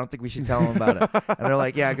creep. I don't think we should tell him about it." And they're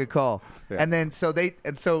like, "Yeah, good call." Yeah. And then so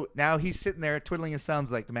now he's sitting there twiddling his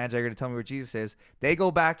thumbs like, the Magi are going to tell me where Jesus is. They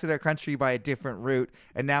go back to their country by a different route,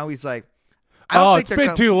 and now he's like, I don't Oh, think it's they're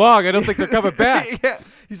been too long. I don't think they're coming back. Yeah.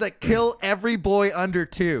 He's like, "Kill every boy under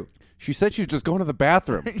 2." She said she was just going to the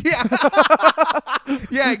bathroom. Yeah.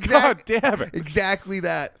 Yeah, God exactly. damn it. Exactly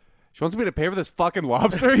that. She wants me to pay for this fucking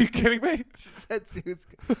lobster? Are you kidding me? Said she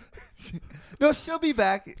was- No, she'll be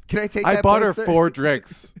back. Can I take I that bought her place, sir? 4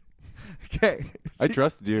 drinks. Okay. I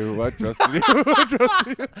trusted you. I trusted you. I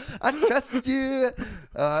trusted you. I trusted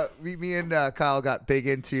you. Me and Kyle got big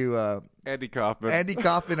into Andy Kaufman. Andy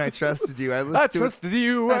Kaufman. I trusted you. I listened I to trusted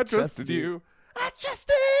you. I I trusted trusted you. you. I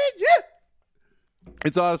trusted you.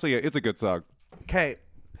 It's honestly, it's a good song. Okay.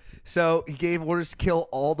 So he gave orders to kill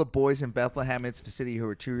all the boys in Bethlehem and its vicinity who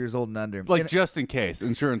were 2 years old and under. Like, And just in case,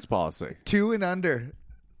 insurance policy. 2 and under.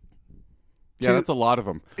 Yeah, Two- that's a lot of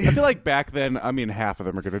them. I feel like back then, I mean, half of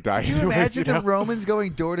them are going to die. Can you anyways, imagine you know? the Romans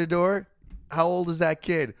going door to door? How old is that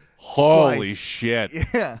kid? Holy Slice. shit.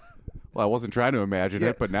 Yeah. Well, I wasn't trying to imagine Yeah.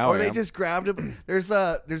 it, but now or I they am. just grabbed him. There's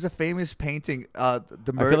a famous painting. The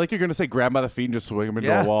I feel like you're going to say grab by the feet and just swing him into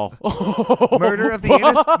Yeah. a wall. murder of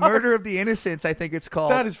the Murder of the Innocents. I think it's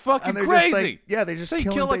called. That is fucking And they're just crazy. like- yeah, they just Say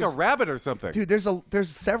killing kill like a babies. rabbit or something. Dude, there's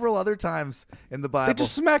several other times in the Bible. They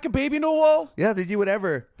just smack a baby into a wall? Yeah, they do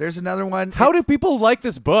whatever. There's another one. How do people like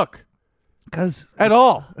this book Because at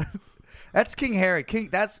all? that's King Herod.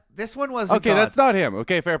 This one wasn't. Okay, God. that's not him.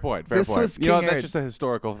 Okay, fair point. Fair This point. was You know, King that's Herod. just a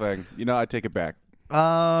historical thing. You know, I take it back.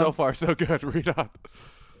 So far, so good. Read on.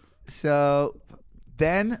 So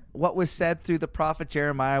then what was said through the prophet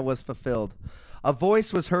Jeremiah was fulfilled. A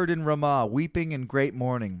voice was heard in Ramah, weeping in great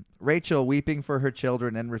mourning. Rachel weeping for her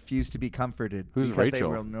children and refused to be comforted. Who's because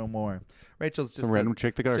Rachel? They were no more. Rachel's just Some a random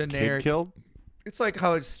chick that got her kid generic- killed? It's like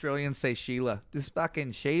how Australians say Sheila. Just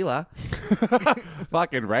fucking Sheila.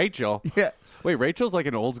 Fucking Rachel. Yeah. Wait, Rachel's like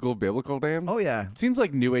an old school biblical name? Oh yeah. It seems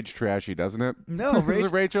like new age trashy, doesn't it? No, Is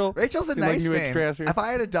it Rachel? Rachel's a Seems like nice new age name. trashy. If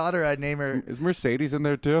I had a daughter, I'd name her. Is Mercedes in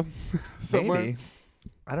there too? Somewhere? Maybe.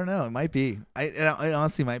 I don't know. It might be. It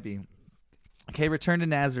honestly might be. Okay, return to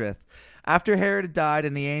Nazareth. After Herod had died,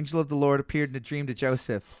 and the angel of the Lord appeared in a dream to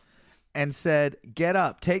Joseph and said, "Get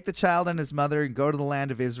up, take the child and his mother, and go to the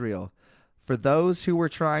land of Israel. For those who were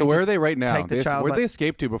trying So where to are they right now? take the child's Where'd they life-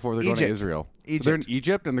 escape to before they're going to Egypt. Israel? So Egypt. they're in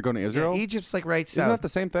Egypt and they're going to Israel? Yeah, Egypt's like right Isn't south. that the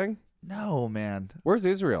same thing? No, man. Where's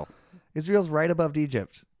Israel? Israel's right above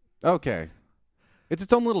Egypt. Okay. It's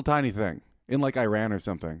its own little tiny thing in like Iran or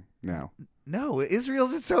something now. No,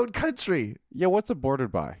 Israel's its own country. Yeah, what's it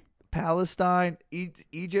bordered by? Palestine,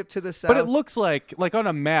 Egypt to the south. But it looks like on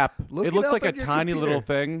a map, Look it it looks up like a on your tiny computer. little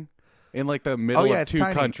thing in like the middle of it's two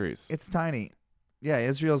tiny. countries. It's tiny. Yeah,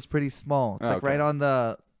 Israel's pretty small. It's Oh, like okay. right on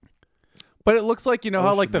the. But it looks like, you know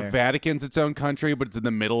how like the Ocean there. Vatican's its own country, but it's in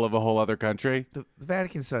the middle of a whole other country? The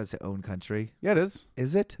Vatican's not its own country. Yeah, it is.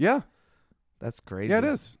 Is it? Yeah. That's crazy. Yeah, it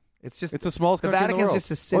is. It's just It's the smallest The country in the Vatican's world.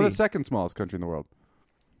 just a Or the city. second smallest country in the world.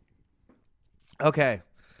 okay.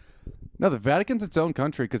 No, the Vatican's its own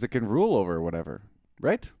country because it can rule over whatever,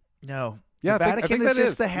 right? No. Yeah, the I think Vatican is that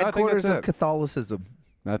just is. the No, I think headquarters that's of it. Catholicism.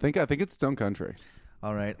 I think it's its own country.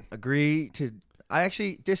 All right. Agree to. I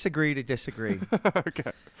actually disagree to disagree.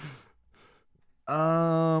 Okay.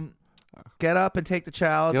 get up and take the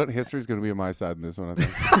child. You know what? History's going to be on my side in this one, I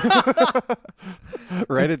think.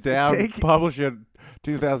 Write it down. Publish it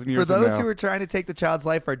 2,000 years For from those now. who were trying to take the child's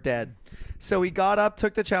life are dead. So he got up,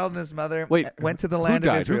 took the child and his mother, Wait, went to the who land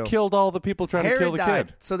of died? Israel. Who killed all the people trying to Herod kill the died.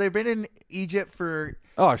 kid? So they've been in Egypt for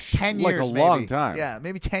Oh, 10 years. like a maybe. long time. Yeah,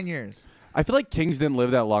 maybe 10 years. I feel like kings didn't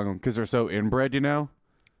live that long because they're so inbred, you know?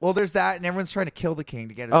 Well, there's that, and everyone's trying to kill the king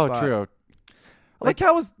to get his Oh, spot. true. Like,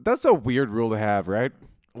 that's a weird rule to have, right?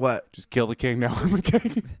 What? Just kill the king now. I'm the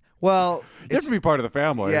king. Well, You have to be part of the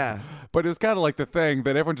family. Yeah. But it was kind of like the thing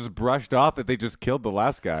that everyone just brushed off that they just killed the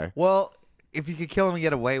last guy. well, if you could kill him and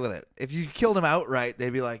get away with it. If you killed him outright, they'd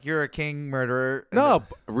be like, "You're a king murderer." And No,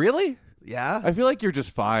 really? yeah. I feel like you're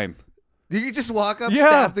just fine. You could just walk up, Yeah.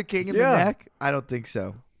 stab the king in Yeah. the neck. I don't think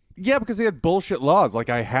so. Yeah, because they had bullshit laws. Like,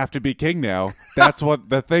 I have to be king now. That's what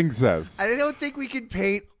the thing says. I don't think we could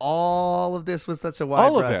paint all of this with such a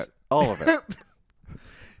wide brush. All of it.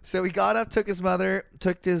 So he got up, took his mother,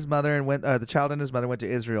 and went. The child and his mother went to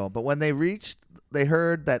Israel. But when they reached, they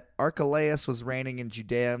heard that Archelaus was reigning in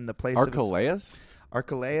Judea in the place of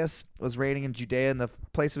Archelaus was reigning in Judea in the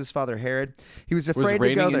place of his father Herod. He was afraid to go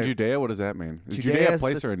reigning there. in Judea? What does that mean? Is Judea Judea a is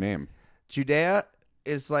place the- or a name? Judea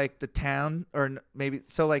is like the town, or maybe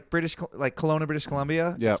so like Kelowna, British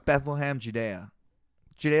Columbia. Yeah. It's Bethlehem, Judea.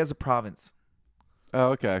 Judea is a province Oh,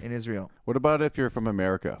 okay. in Israel. What about if you're from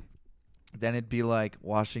America? Then it'd be like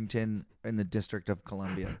Washington in the District of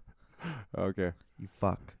Columbia. Okay. You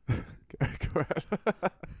fuck. Go ahead.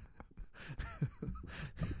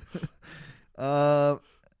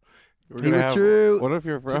 We're He gonna have- withdrew What if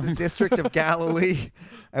you're to the from? District of Galilee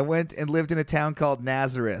and went and lived in a town called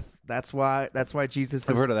Nazareth. That's why Jesus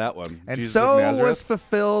I've is. heard of that one. And Jesus so of Nazareth? was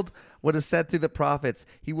fulfilled what is said through the prophets.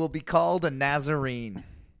 He will be called a Nazarene.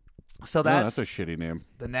 So No, that's, that's a shitty name.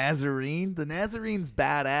 the Nazarene. The Nazarene's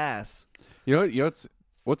badass. You know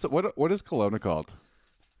what is Kelowna called?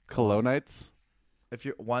 Kelownites? If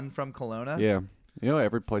you're one from Kelowna, Yeah. You know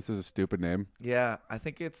every place has a stupid name. yeah, I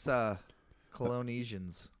think it's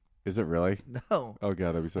Kelownians. Is it really? No, Oh god,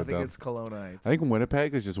 that'd be so I think dumb. it's Kelownites. I think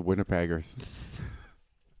Winnipeg is just Winnipeggers.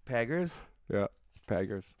 Peggers. Yeah,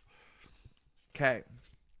 Peggers. Okay.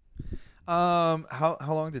 How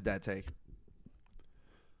long did that take?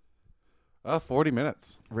 40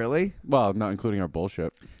 minutes. Really? Well, not including our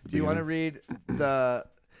bullshit. Do you want to read the?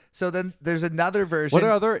 So then there's another version. What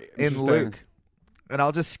are other in interesting- Luke? And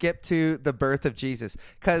I'll just skip to the birth of Jesus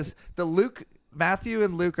because Matthew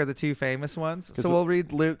and Luke are the two famous ones. So we'll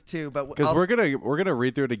read Luke too. But Because we're gonna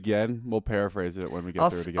read through it again. We'll paraphrase it when we get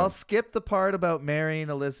through it again. I'll skip the part about Mary and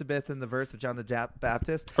Elizabeth and the birth of John the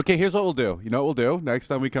Baptist. Okay, here's what we'll do. You know what we'll do? Next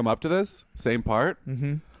time we come up to this, same part,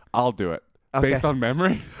 I'll do it. Okay. Based on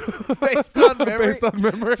memory. Based on memory. Based on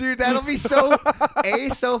memory. Dude, that'll be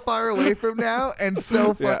so far away from now and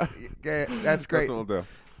so far. Yeah, that's great. That's what we'll do.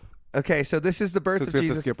 Okay, so this is the birth Since of we have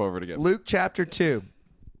Jesus. to skip over it again. Luke chapter 2.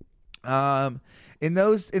 In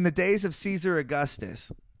the days of Caesar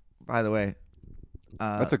Augustus, by the way.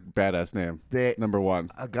 That's a badass name. Number one.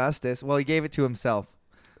 Augustus. Well, he gave it to himself.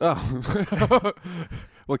 Oh.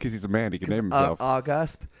 Well, because he's a man. He can name himself.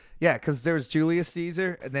 August. Yeah, because there was Julius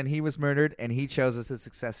Caesar, and then he was murdered, and he chose as his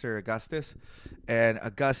successor Augustus. And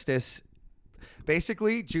Augustus,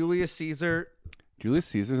 basically, Julius Caesar, Julius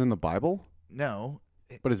Caesar's in the Bible? no,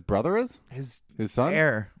 But his brother is? his His son?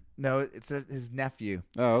 heir. No, it's his nephew.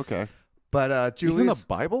 Oh, okay. But Julius. He's in the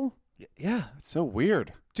Bible? Yeah. It's so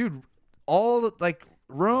weird. Dude,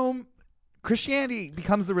 Rome, Christianity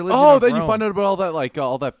becomes the religion Oh, of then Rome. you find out about all that,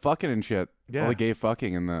 all that fucking and shit. Yeah. All the gay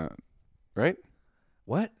fucking and the... Right?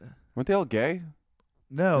 What? Weren't they all gay?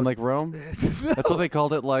 No. In, Rome? That's what they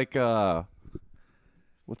called it,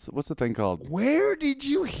 What's the thing called? Where did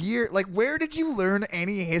you hear? Where did you learn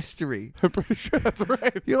any history? I'm pretty sure that's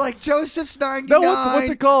right. You're like, Joseph's 99. No, what's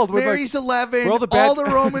it called? When, Mary's 11. where all the all bad- the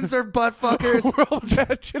Romans are butt fuckers. Where all the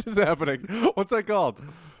bad shit is happening. What's that called?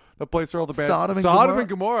 The place where all the bad... Sodom and and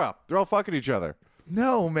Gomorrah. They're all fucking each other.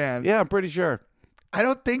 No, man. Yeah, I'm pretty sure. I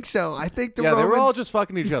don't think so. I think the Yeah, Romans... they were all just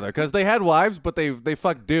fucking each other because they had wives, but they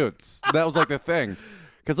fucked dudes. That was the thing.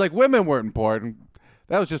 Because women weren't important.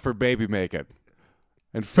 That was just for baby making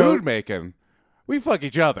and So- food making. We fuck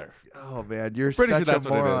each other. Oh, man. You're Pretty such sure that's a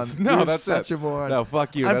what it moron. is. No, You're that's such it. a moron. No,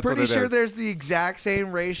 fuck you. I'm That's pretty what it sure is. there's the exact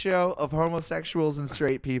same ratio of homosexuals and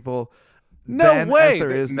straight people. No then way. As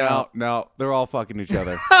there is now. No, they're all fucking each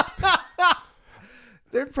other.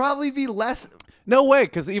 There'd probably be less... No way,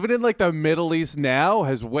 because even in the Middle East now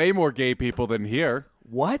has way more gay people than here.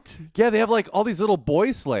 What? Yeah, they have all these little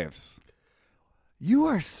boy slaves. You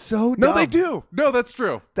are so dumb. No, they do. No, that's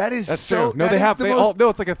true. That's That's so. true. No, that they is have. the They most- all. No,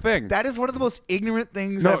 it's like a thing. That is one of the most ignorant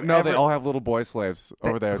things. No, I've no, ever, they all have little boy slaves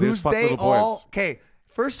over there. They Who's just fuck they little boys. all? Okay,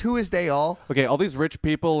 first, who is they all? Okay, all these rich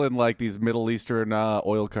people in like these Middle Eastern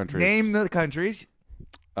oil countries. Name the countries.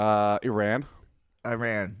 Iran.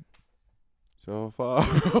 Iran. So far,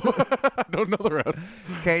 I don't know the rest.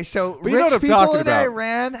 Okay, so But you know rich what I'm people talking in about.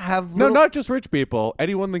 Iran have No, little, not just rich people.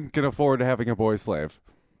 Anyone that can afford having a boy slave.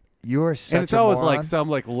 You are such And it's a always moron. like some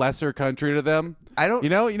like lesser country to them. I don't. You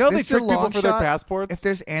know this they is a trick people long for their shot. passports. If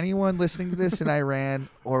there's anyone listening to this in Iran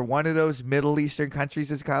or one of those Middle Eastern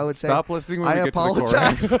countries, as Kyle would say, Stop listening when I we get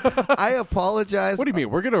apologize. to the Quran. I apologize. What do you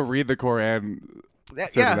mean? We're gonna read the Quran.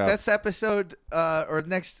 Yeah, enough. that's episode or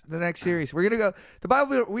the next series. We're gonna go the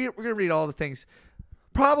Bible. We're gonna read all the things.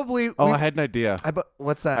 Probably. Oh, I had an idea.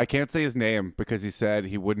 What's that? I can't say his name because he said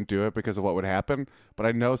he wouldn't do it because of what would happen. But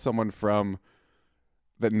I know someone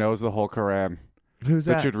that knows the whole Quran Who's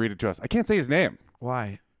that that? should read it to us. I can't say his name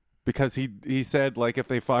Why? because he said like if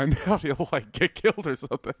they find out he'll like get killed or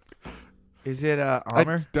something. Is it Amr?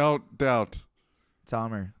 I don't. It's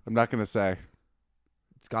Amr. I'm not gonna say.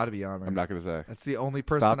 It's got to be Amr. I'm not gonna say. That's the only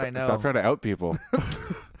person Stop, I know. Stop trying to out people.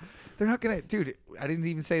 They're not gonna, dude. I didn't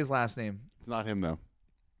even say his last name. It's not him though.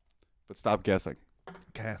 But stop guessing.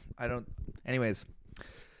 Okay, I don't. Anyways,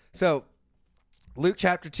 so Luke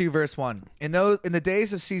chapter 2 verse 1. In the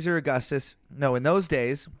days of Caesar Augustus. No, in those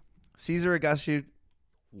days, Caesar Augustus.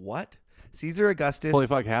 What? Caesar Augustus. Holy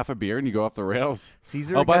fuck! Half a beer and you go off the rails.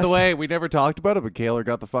 Caesar. Oh, by the Augustus- way, we never talked about it, but Kaler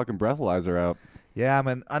got the fucking breathalyzer out. Yeah, I'm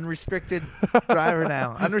an unrestricted driver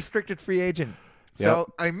now. Unrestricted free agent.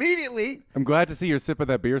 So immediately, I'm glad to see you're sipping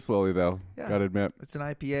that beer slowly, though. Yeah. Gotta admit. it's an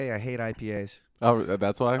IPA. I hate IPAs. Oh,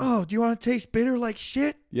 that's why. Oh, do you want to taste bitter like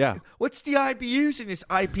shit? Yeah. What's the IBUs in this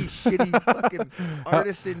IP shitty fucking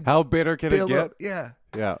artisan How bitter can it build get? up? Yeah.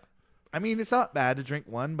 Yeah. I mean, it's not bad to drink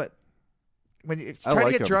one, but when you I trying to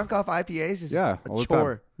like get 'em. drunk off IPAs is Yeah. a All the time.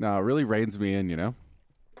 chore. No, it really reins me in. You know.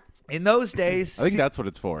 In those days, I think that's what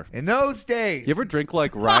it's for. in those days, You ever drink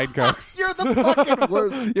like ride cokes? you're the fucking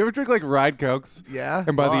worst. You ever drink like ride cokes? Yeah,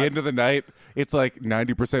 And by the lots. end of the night, it's like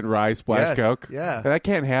 90% rye splash Yes, coke. yeah. And that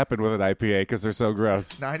can't happen with an IPA because they're so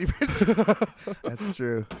gross. 90%. That's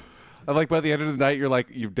true. And like by the end of the night, you're like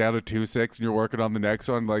you've down to 2-6 and you're working on the next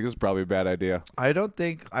one. Like this is probably a bad idea. I don't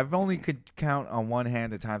think I've only could count on one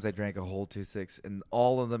hand the times I drank a whole 2-6, and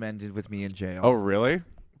all of them ended with me in jail. Oh really?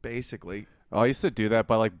 Basically, Oh, I used to do that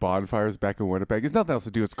by like bonfires back in Winnipeg. There's nothing else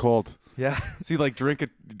to do. It's cold. yeah. See, like drink a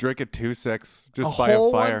 2-6 just a by whole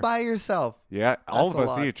a fire. one by yourself. Yeah, all That's of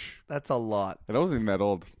a us lot. each. That's a lot. And I wasn't even that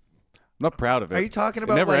old. I'm not proud of it. Are you talking It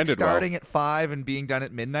about never like ended well. starting at 5 and being done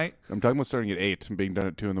at midnight? I'm talking about starting at 8 and being done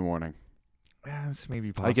at 2 in the morning. Yeah, this may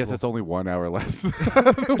be possible. I guess it's only 1 hour less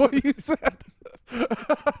than what you said.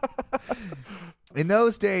 In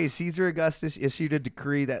those days, Caesar Augustus issued a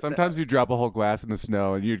decree that Sometimes you drop a whole glass in the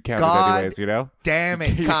snow and you'd count God it anyways, you know? damn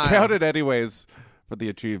it, You Kyle. count it anyways for the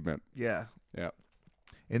achievement. Yeah. Yeah.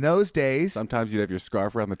 In those days, Sometimes you'd have your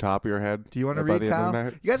scarf around the top of your head. do you want to by read the end of Kyle? the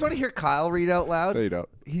night. You guys want to hear Kyle read out loud? No, you don't.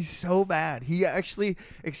 He's so bad. He actually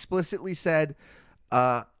explicitly said,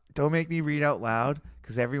 "Don't make me read out loud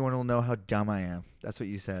because everyone will know how dumb I am." That's what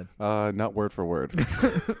you said. Not word for word.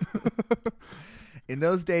 In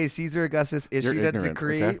those days, Caesar Augustus issued a ignorant,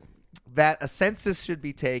 decree okay? that a census should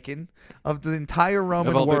be taken of the entire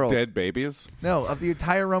Roman of all world. the dead babies. No, of the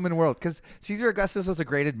entire Roman world, because Caesar Augustus was a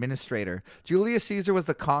great administrator. Julius Caesar was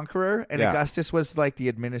the conqueror, and Yeah. Augustus was like the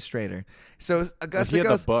administrator. So Augustus he had the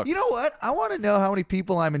goes, books. "You know what? I want to know how many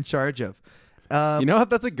people I'm in charge of." You know what?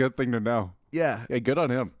 That's a good thing to know. Yeah, Yeah, good on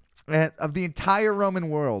him. and of the entire Roman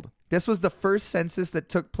world. This was the first census that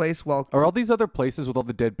took place while. Are all these other places with all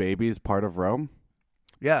the dead babies part of Rome?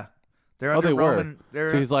 Yeah, they're Oh, under they Roman. were.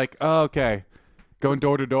 They're, So he's like, oh, okay. Going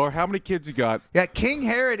door to door. How many kids you got? yeah, King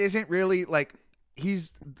Herod isn't really like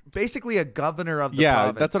he's basically a governor of the Yeah,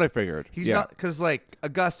 province. that's what I figured. He's yeah. not because like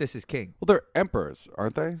Augustus is king. Well, they're emperors,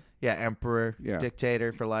 aren't they? Yeah, emperor, Yeah.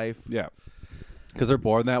 dictator for life. Yeah. Because they're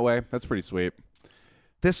born that way. That's pretty sweet.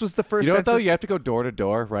 This was the first You know what, census. though? You have to go door to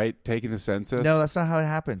door, right? Taking the census. No, that's not how it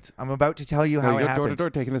happened. I'm about to tell you No, how you it go door to happened. door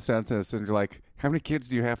taking the census, and you're like, how many kids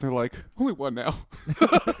do you have? They're like, only one now.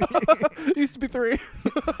 Used to be 3.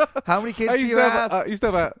 How many kids I do used you to have? have, used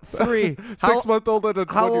to have a 3. 6-month-old and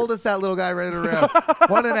a How 20 old is that little guy running around?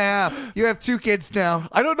 1.5. You have 2 kids now.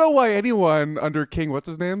 I don't know why anyone under King, what's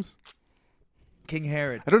his name's? King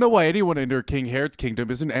Herod. I don't know why anyone under King Herod's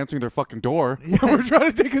kingdom isn't answering their fucking door when we're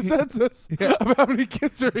trying to take a census of how many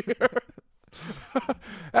kids are here.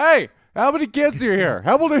 Hey, how many kids are here?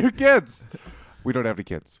 How old are your kids? We don't have any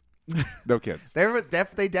kids. No kids.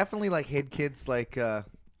 They definitely like hid kids like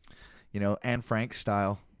Anne Frank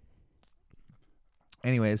style.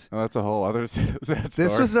 Anyways, Oh, that's a whole other sad story.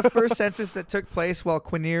 this was the first census that took place while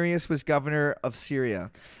Quirinius was governor of Syria,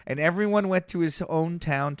 and everyone went to his own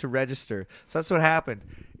town to register. So that's what happened.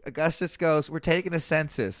 Augustus goes, "We're taking a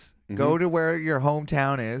census. Go to where your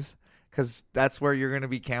hometown is, because that's where you're going to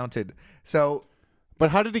be counted." So, But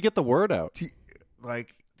how did he get the word out?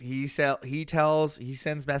 he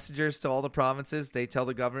sends messengers to all the provinces. They tell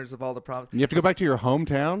the governors of all the provinces. You have to go back to your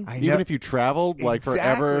hometown, I even know. if you traveled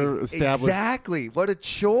forever established. Exactly. What a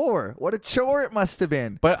chore! What a chore it must have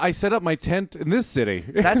been. But I set up my tent in this city.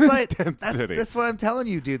 That's In this like tent city. that's what I'm telling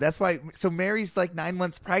you, dude. That's why. So Mary's like 9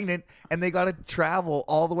 months pregnant, and they got to travel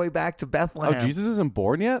all the way back to Bethlehem. Oh, Jesus isn't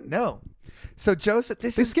born yet? No. So Joseph, They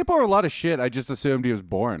skip over a lot of shit. I just assumed he was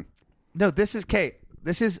born. this is Kate.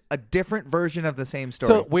 This is a different version of the same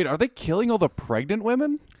story. So wait, are they killing all the pregnant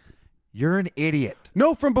women? You're an idiot.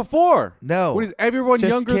 No, from before. No. What is everyone Just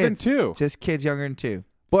younger than kids. 2? Just kids younger than 2.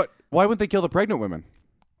 But why wouldn't they kill the pregnant women?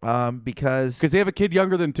 Because Because they have a kid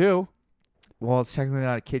younger than 2. well, it's technically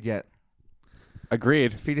not a kid yet.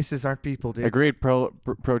 Agreed. Fetuses aren't people, dude. Agreed.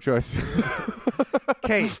 Pro-choice.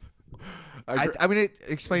 Kate, I'm going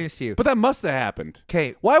to explain this to you. But that must have happened.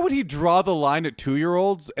 Kate, Why would he draw the line at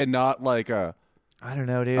 2-year-olds and not like a I don't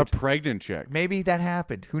know, dude. a pregnant chick? Maybe that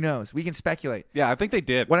happened. Who knows? We can speculate. Yeah, I think they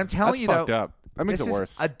did. What I'm telling That's you, fucked though, up. That makes this it is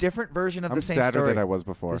worse. a different version of I'm the same sadder story. than I was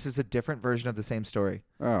before. This is a different version of the same story.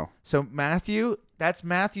 Oh, So that's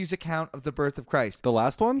Matthew's account of the birth of Christ. the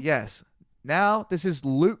last one? Yes. Now this is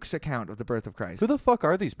Luke's account of the birth of Christ. Who the fuck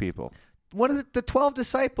are these people? One of the 12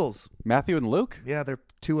 disciples. Matthew and Luke? Yeah, there are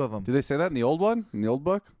 2 of them. Did they say that in the old one? In the old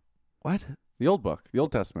book? What? The old book, the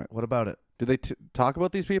Old Testament. What about it? Did they talk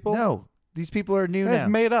about these people? No. These people are new That's now.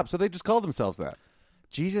 made up, so they just called themselves that.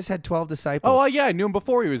 Jesus had 12 disciples. Oh, yeah, I knew him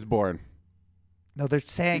before he was born. No, they're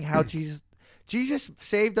saying how Jesus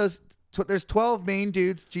saved those. There's 12 main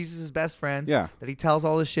dudes, Jesus' best friends, Yeah. that he tells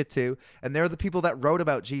all this shit to, and they're the people that wrote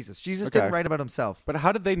about Jesus. Jesus Okay. didn't write about himself. But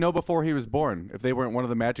how did they know before he was born if they weren't one of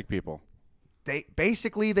the magic people? They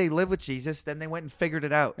lived with Jesus, then they went and figured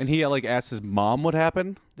it out. And he like asked his mom what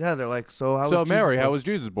happened? Yeah, they're like, so how So was Mary, Jesus how born? was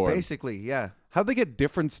Jesus born? Basically, yeah. How'd they get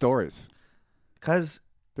different stories? Because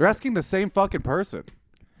They're asking the same fucking person.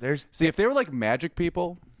 there's, See, if they were like magic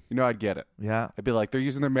people, I'd get it. yeah. I'd be like, they're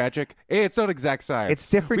using their magic. Hey, it's not exact science. It's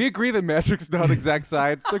different. We agree that magic's not exact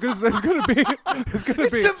science. There's gonna be It's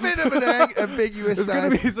a bit of an ambiguous there's science. gonna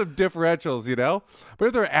be some differentials, But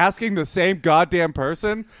if they're asking the same goddamn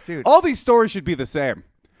person, Dude. all these stories should be the same.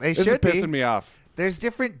 They This is should be. pissing me off. There's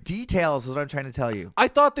different details is what I'm trying to tell you. I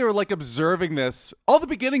thought they were like observing this. All the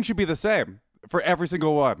beginnings should be the same for every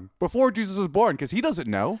single one before Jesus was born, because he doesn't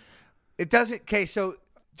know. It doesn't. Okay, so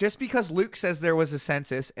just because Luke says there was a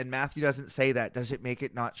census and Matthew doesn't say that, does it make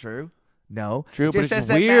it not true? No. True, It but just it's says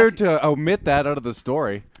that weird Matthew- to omit that out of the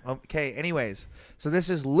story. Okay, anyways. So this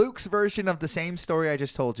is Luke's version of the same story I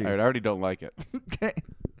just told you. All right, I already don't like it. Okay.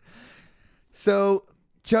 So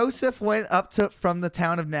Joseph went up from the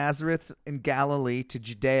town of Nazareth in Galilee to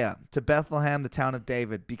Judea, to Bethlehem, the town of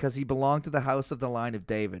David, because he belonged to the house of the line of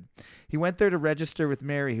David. He went there to register with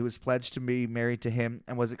Mary, who was pledged to be married to him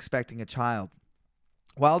and was expecting a child.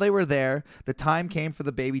 While they were there, the time came for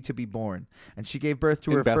the baby to be born, and she gave birth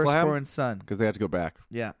to In her Bethlehem? firstborn son. Because they had to go back.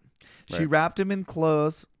 Yeah. She Right. wrapped him in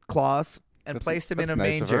cloths and That's- placed him in a that's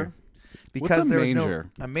nice of her. manger. Because What's a there was manger?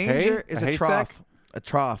 no a manger Hay? is A a haystack? trough. A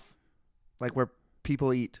trough. Like where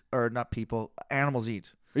people eat, or not people, animals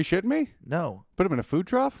eat. Are you shitting me? No. Put him in a food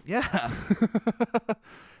trough? Yeah.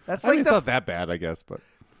 That's I like mean, it's the not that bad, I guess, but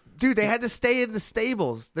dude, they had to stay in the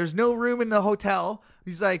stables. There's no room in the hotel.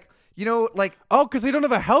 He's like, like oh, because they don't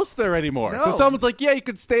have a house there anymore. So No. someone's like, "Yeah, you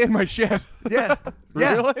could stay in my shed." yeah.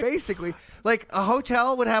 Yeah, Really? basically. Like a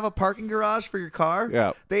hotel would have a parking garage for your car.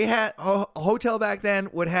 Yeah. They had a hotel back then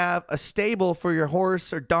would have a stable for your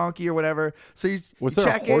horse or donkey or whatever. So you Was you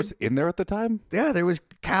there a check horse in. in there at the time? Yeah, there was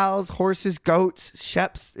cows, horses, goats,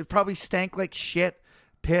 sheps. It probably stank like shit,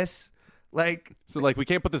 piss. Like So like, we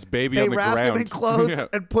can't put this baby they on the wrapped ground. him in clothes Yeah.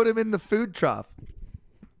 and put him in the food trough.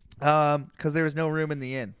 Because there was no room in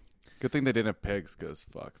the inn. Good thing they didn't have pigs, because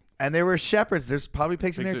fuck. And there were shepherds. There's probably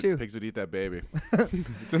pigs in there too. Pigs would eat that baby.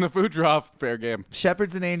 It's in the food trough. Fair game.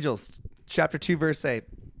 Shepherds and angels, chapter 2, verse 8.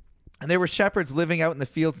 And there were shepherds living out in the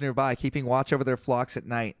fields nearby, keeping watch over their flocks at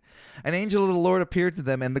night. An angel of the Lord appeared to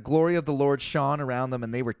them, and the glory of the Lord shone around them,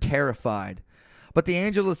 and they were terrified. But the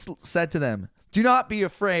angel said to them, "Do not be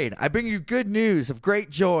afraid. I bring you good news of great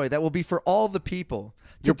joy that will be for all the people.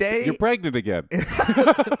 Today, You're pregnant again.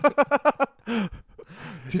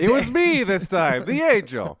 It was me this time, the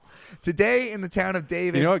angel. Today in the town of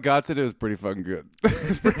David. You know what God said? It was pretty fucking good.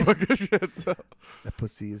 It's pretty fucking shit. So. That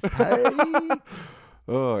pussy is tight.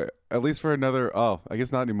 Oh, at least for another. Oh, I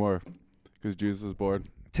guess not anymore because Jesus was born.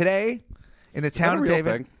 Today in the Is that town a of real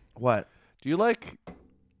David. thing? What? Do you like?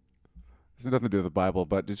 This has nothing to do with the Bible,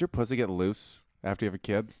 but does your pussy get loose after you have a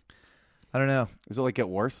kid? I don't know. Does it like get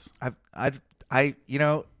worse? I've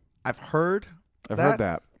heard. I've heard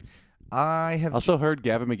that. I have. Also heard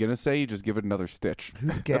Gavin McGinnis say you just give it another stitch. Who's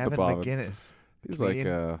at the Gavin bottom. McGinnis? He's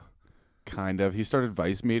Comedian? like kind of. He started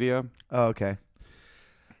Vice Media. Oh, okay.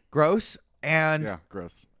 Gross. And Yeah,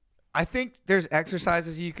 gross. I think there's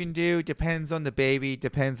exercises you can do. Depends on the baby.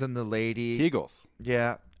 Depends on the lady. Kegels.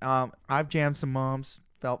 Yeah. I've jammed some moms.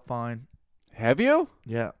 Felt fine. Have you?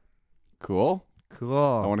 Yeah. Cool. I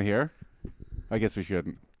Cool. want to hear. I guess we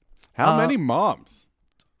shouldn't. How many moms?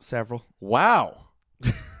 Several. Wow.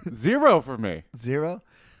 0 for me. 0.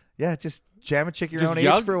 Yeah. Just jam a chick your Just own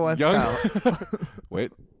young- age for once. young- pal.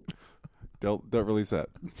 Wait. Don't release that.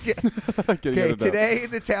 Yeah. Okay. Today in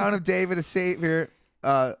the town of David, a savior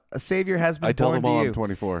has been I tell born them all to I'm you.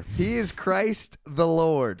 24. He is Christ the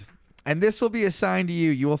Lord. And this will be a sign to you.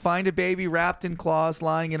 You will find a baby wrapped in cloths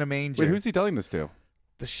lying in a manger. Wait, who's he telling this to?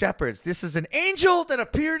 The shepherds. This is an angel that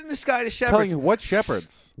appeared in the sky to shepherds. Telling you what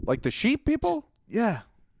shepherds? Like the sheep people? Yeah.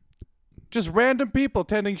 Just random people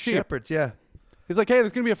tending sheep. Shepherds, yeah. He's like, hey,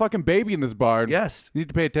 there's going to be a fucking baby in this barn. Yes. You need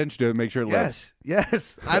to pay attention to it and make sure it lives.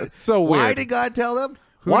 Yes. That's so Why weird. did God tell them?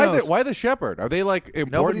 Who Why knows? the shepherd? Are they like Nobody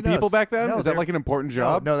important knows. people back then? No, Is that they're- like an important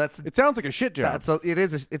job? No, it sounds like a shit job.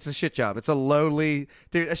 It's a shit job. It's a lowly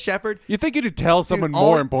dude. A shepherd. You think you'd tell someone Dude,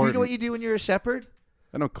 more Do important? you know what you do when you're a shepherd?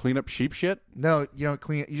 I don't clean up sheep shit. No, you don't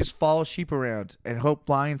clean. You just follow sheep around and hope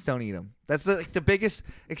lions don't eat them. That's the biggest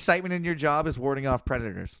excitement in your job is warding off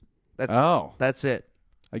predators. That's it.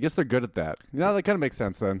 I guess they're good at that. Yeah, that kind of makes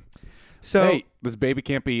sense then. So Hey, this baby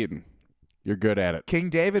can't be eaten. You're good at it. King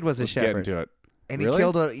David was a Let's get shepherd, into it. and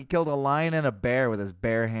Really? he killed a lion and a bear with his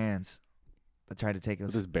bare hands. That tried to take With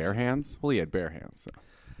us. his bare hands? Well, he had bare hands. So.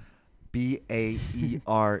 Baere,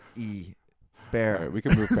 bear. All right, we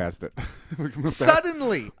can move past it. We can move past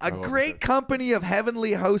Suddenly, a love great it. company of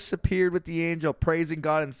heavenly hosts appeared with the angel, praising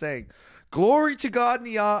God and saying, "Glory to God in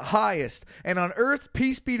the highest, and on earth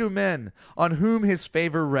peace be to men, on whom his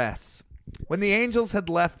favor rests." When the angels had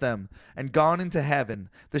left them and gone into heaven,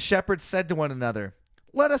 the shepherds said to one another,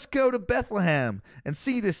 "Let us go to Bethlehem and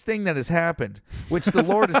see this thing that has happened, which the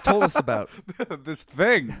Lord has told us about." this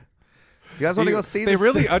thing. You guys want to go see They this,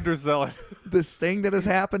 really undersell it. this thing that has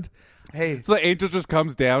happened? Hey, So the angel just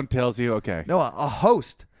comes down, tells you, okay. no, a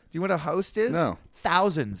host. Do you know what a host is? No.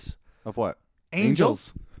 Thousands. Of what?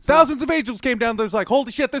 Angels. Thousands of angels came down. There's like,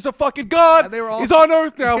 holy shit, there's a fucking God. And they were all- He's on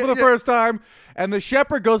earth now for the Yeah. first time. And the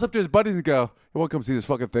shepherd goes up to his buddies and go, you want to come see this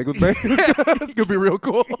fucking thing with me? It's going to be real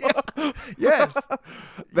cool. Yes.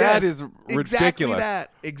 That Yes. is Exactly ridiculous.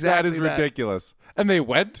 that. Exactly That is that. ridiculous. And they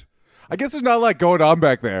went? I guess there's not a lot going on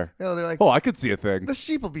back there. No, they're like, Oh, I could see a thing. the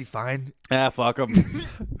sheep will be fine. Fuck them.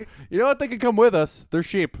 You know what? They can come with us. They're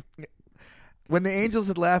sheep. When the angels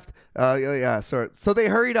had left, so they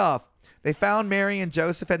hurried off. They found Mary and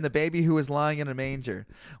Joseph and the baby who was lying in a manger.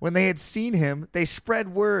 When they had seen him, they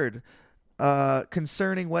spread word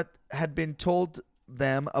concerning what had been told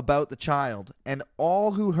them about the child, and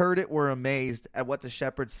all who heard it were amazed at what the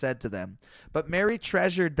shepherds said to them. But Mary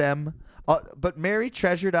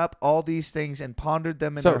treasured up all these things and pondered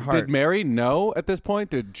them in So her heart. did Mary know at this point?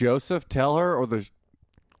 Did Joseph tell her, or did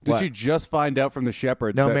What? she just find out from the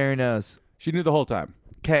shepherds? No, that Mary knows. She knew the whole time.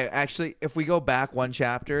 Okay, actually, if we go back one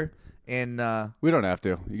chapter in We don't have to.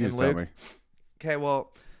 You can In just tell Luke? me. okay,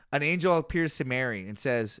 well, an angel appears to Mary and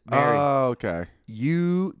says, "Mary, Oh, okay.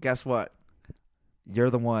 you guess what? You're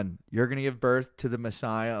the one. You're going to give birth to the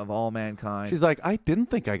Messiah of all mankind." She's like, I didn't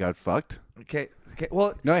think I got fucked. Okay.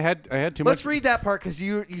 Well, No, I had too let's much. read that part because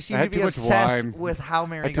you seem I to had be too much obsessed wine. with how I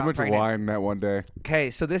Mary had too got much pregnant. wine that one day.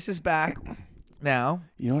 Okay, so this is back now.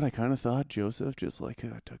 You know what? I kind of thought Joseph just like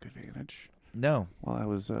took advantage No, while I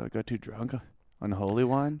was got too drunk on holy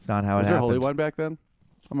wine. it's not how Was it there happened. holy wine back then?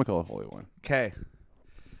 I'm gonna call it holy wine. Okay.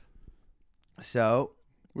 So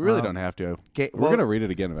We really Um, don't have to. okay, We're well, gonna read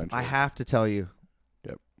it again eventually. I have to tell you.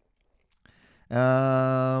 Yep.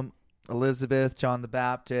 Elizabeth, John the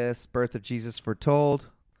Baptist, birth of Jesus foretold.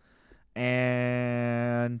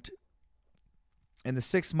 And in the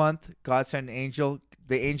 6th month, God sent an angel,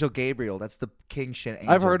 the angel Gabriel. That's the king shit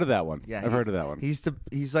angel. I've heard of that one. Yeah, I've heard of that one.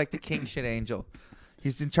 He's like the king shit angel.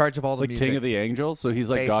 He's in charge of all the Like music. king of the angels, so he's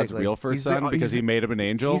like God's Basically. real first He's the- son because he's he the- made him an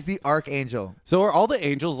angel. He's the archangel. So are all the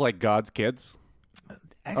angels like God's kids?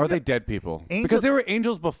 Or are they dead people? Angel- Because there were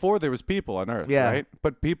angels before there was people on Earth, Yeah. right?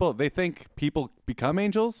 But they think people become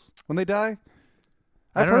angels when they die?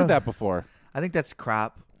 I I've don't heard know. that before. I think that's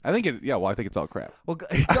crap. I think I think it's all crap. Well,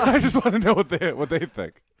 I just want to know what they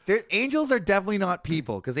think. angels are definitely not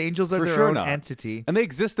people because angels are For their sure own not. entity. And they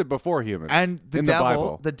existed before humans. And the in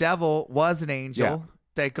devil, the Bible. devil was an angel Yeah.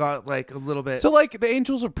 that got like a little bit. So like the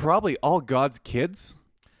angels are probably all God's kids.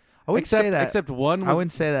 I wouldn't except, say that. Except one was I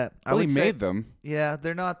wouldn't say that. I well, he would say, made them. Yeah,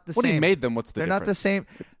 they're not the When same. he made them, what's the They're difference? not the same.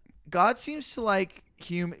 God seems to like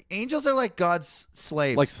human. Angels are like God's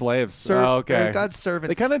slaves. Like slaves. They're okay. God's servants.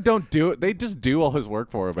 They kind of don't do it. They just do all his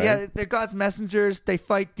work for him. eh? Yeah, they're God's messengers. They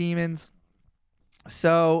fight demons.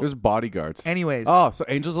 So, There's bodyguards. anyways, Oh, so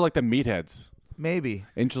angels are like the meatheads. maybe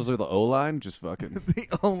Angels are the O-line, just fucking. the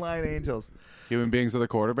online angels. Human beings are the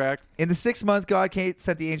quarterback. In the 6th month, God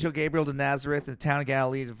sent the angel Gabriel to Nazareth in the town of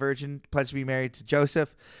Galilee. The virgin pledged to be married to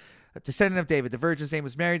Joseph, a descendant of David. The virgin's name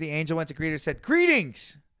was Mary. The angel went to greet her and said,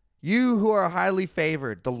 "Greetings, you who are highly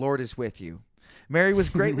favored. The Lord is with you." Mary was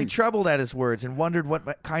greatly troubled at his words and wondered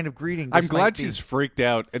what kind of greeting this I'm glad might be. she's freaked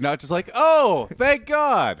out and not just like, oh, thank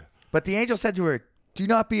God. But the angel said to her, "Do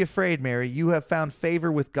not be afraid, Mary. You have found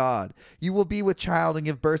favor with God. You will be with child and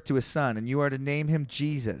give birth to a son, and you are to name him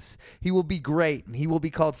Jesus. He will be great, and he will be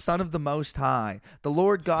called Son of the Most High. The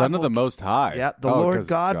Lord God Son will of the Most High. Yep, the Oh, Lord 'cause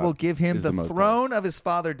God will give him is the Most High. throne of his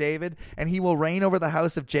father David, and he will reign over the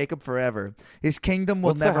house of Jacob forever. His kingdom will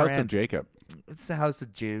What's never the house of end." Jacob? It's the house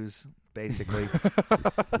of Jews, basically.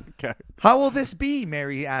 Okay. "How will this be?"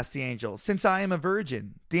 Mary asked the angel, "since I am a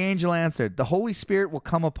virgin?" The angel answered, "The Holy Spirit will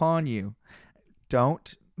come upon you."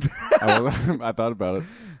 Don't I thought about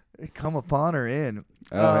it. come upon or in.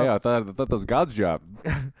 Oh, yeah, I thought that was God's job.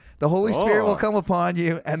 The Holy Spirit will Oh. come upon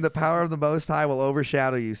you, and the power of the Most High will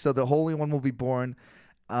overshadow you. So the Holy One will be born.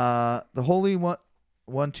 The Holy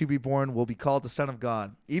One to be born will be called the Son of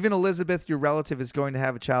God. Even Elizabeth, your relative, is going to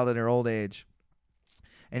have a child in her old age.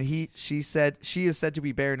 And she is said to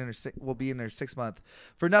be barren in will be in her 6th month.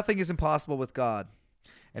 For nothing is impossible with God.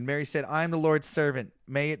 And Mary said, "I am the Lord's servant.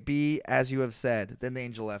 May it be as you have said." Then the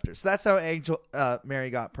angel left her. So that's how Mary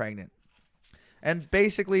got pregnant. And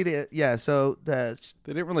basically, They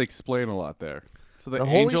didn't really explain a lot there. So the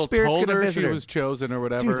Holy angel Spirit's told gonna her visit she her. was chosen or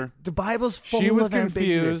whatever. Dude, the Bible's full She was of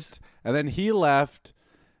ambiguous. confused, and then he left,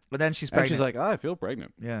 But then she's and pregnant. she's like, "Oh, I feel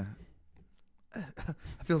pregnant." Yeah.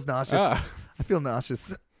 I feel nauseous. Ah. I feel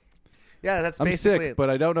nauseous. Yeah, that's I'm basically sick, it. but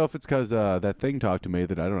I don't know if it's because that thing talked to me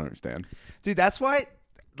that I don't understand. Dude, that's why,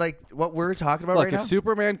 like, what we're talking about Look, right if now.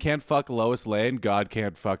 Superman can't fuck Lois Lane, God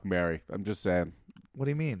can't fuck Mary. I'm just saying. What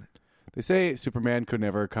do you mean? They say Superman could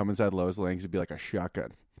never come inside Lois Lane 'cause it'd be like a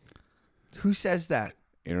shotgun. Who says that?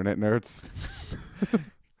 Internet nerds.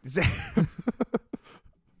 Is that-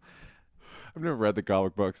 I've never read the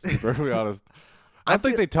comic books, to be perfectly honest. I I don't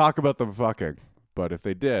think feel- they talk about them fucking, but if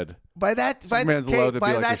they did, by that, Superman's okay, allowed to be by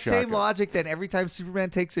like a that same shotgun. logic, then every time Superman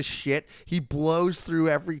takes a shit, he blows through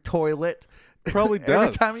every toilet. probably does.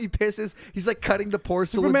 Every time he pisses, he's like cutting the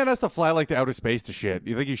porcelain. Superman has to fly like to outer space to shit.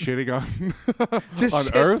 You think he's shitting on just on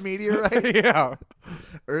shits Earth? meteorites, Yeah,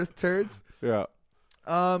 Earth turds. yeah.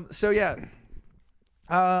 So yeah,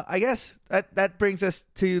 I guess that brings us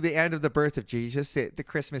to the end of the birth of Jesus, the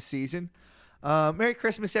Christmas season. Merry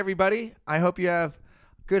Christmas, everybody! I hope you have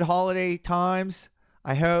good holiday times.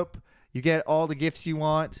 I hope you get all the gifts you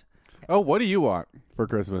want. Oh, what do you want for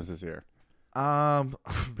Christmas this year?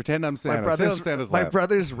 Pretend I'm Santa. my Sit on brother's Santa's my lap.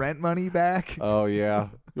 brother's rent money back. Oh yeah.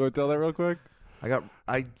 You want to tell that real quick?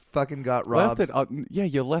 I fucking got robbed. Left it on, yeah,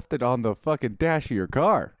 you left it on the fucking dash of your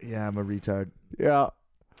car. Yeah, I'm a retard. Yeah.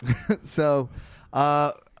 So,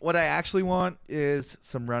 what I actually want is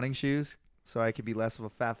some running shoes, so I could be less of a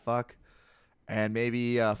fat fuck, and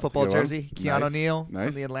maybe a football good one. jersey. Keanu Nice. O'Neal Nice.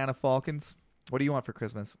 from the Atlanta Falcons. What do you want for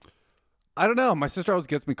Christmas? I don't know. My sister always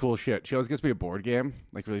gets me cool shit. She always gets me a board game,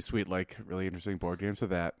 like really sweet, like really interesting board games. So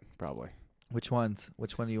that probably. Which ones?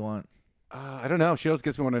 Which one do you want? I don't know. She always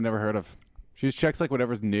gets me one I never heard of. She just checks like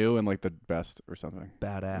whatever's new and like the best or something.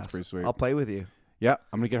 Badass. That's pretty sweet. I'll play with you. Yeah,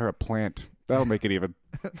 I'm gonna get her a plant. That'll make it even.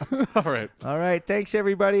 All right. All right. Thanks,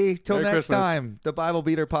 everybody. Till Merry next Christmas. time. The Bible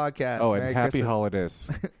Beater Podcast. Oh, and Merry happy Christmas. holidays.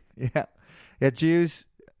 Yeah. Yeah, Jews,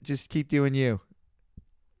 just keep doing you.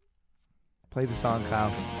 Play the song,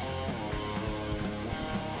 Kyle.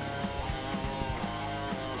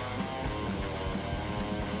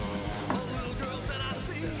 All the little girls that I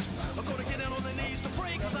see are gonna get down on their knees to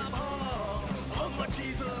pray 'cause I'm hung like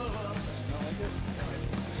Jesus.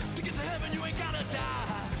 To get to heaven, you ain't gotta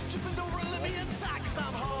die. Just bend over and let me inside 'cause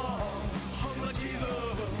I'm hung like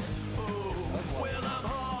Jesus. Oh, well, I'm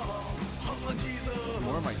hung like Jesus.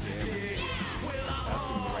 More of my game. Well, I'm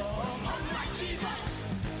hung like Jesus.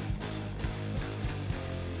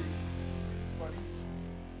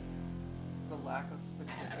 lack of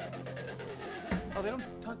specifics. Oh, they don't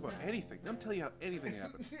talk about anything. They don't tell you how anything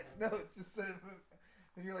happened. No, it's just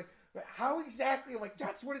and you're like, how exactly? I'm like,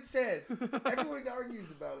 that's what it says. Everyone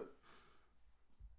argues about it.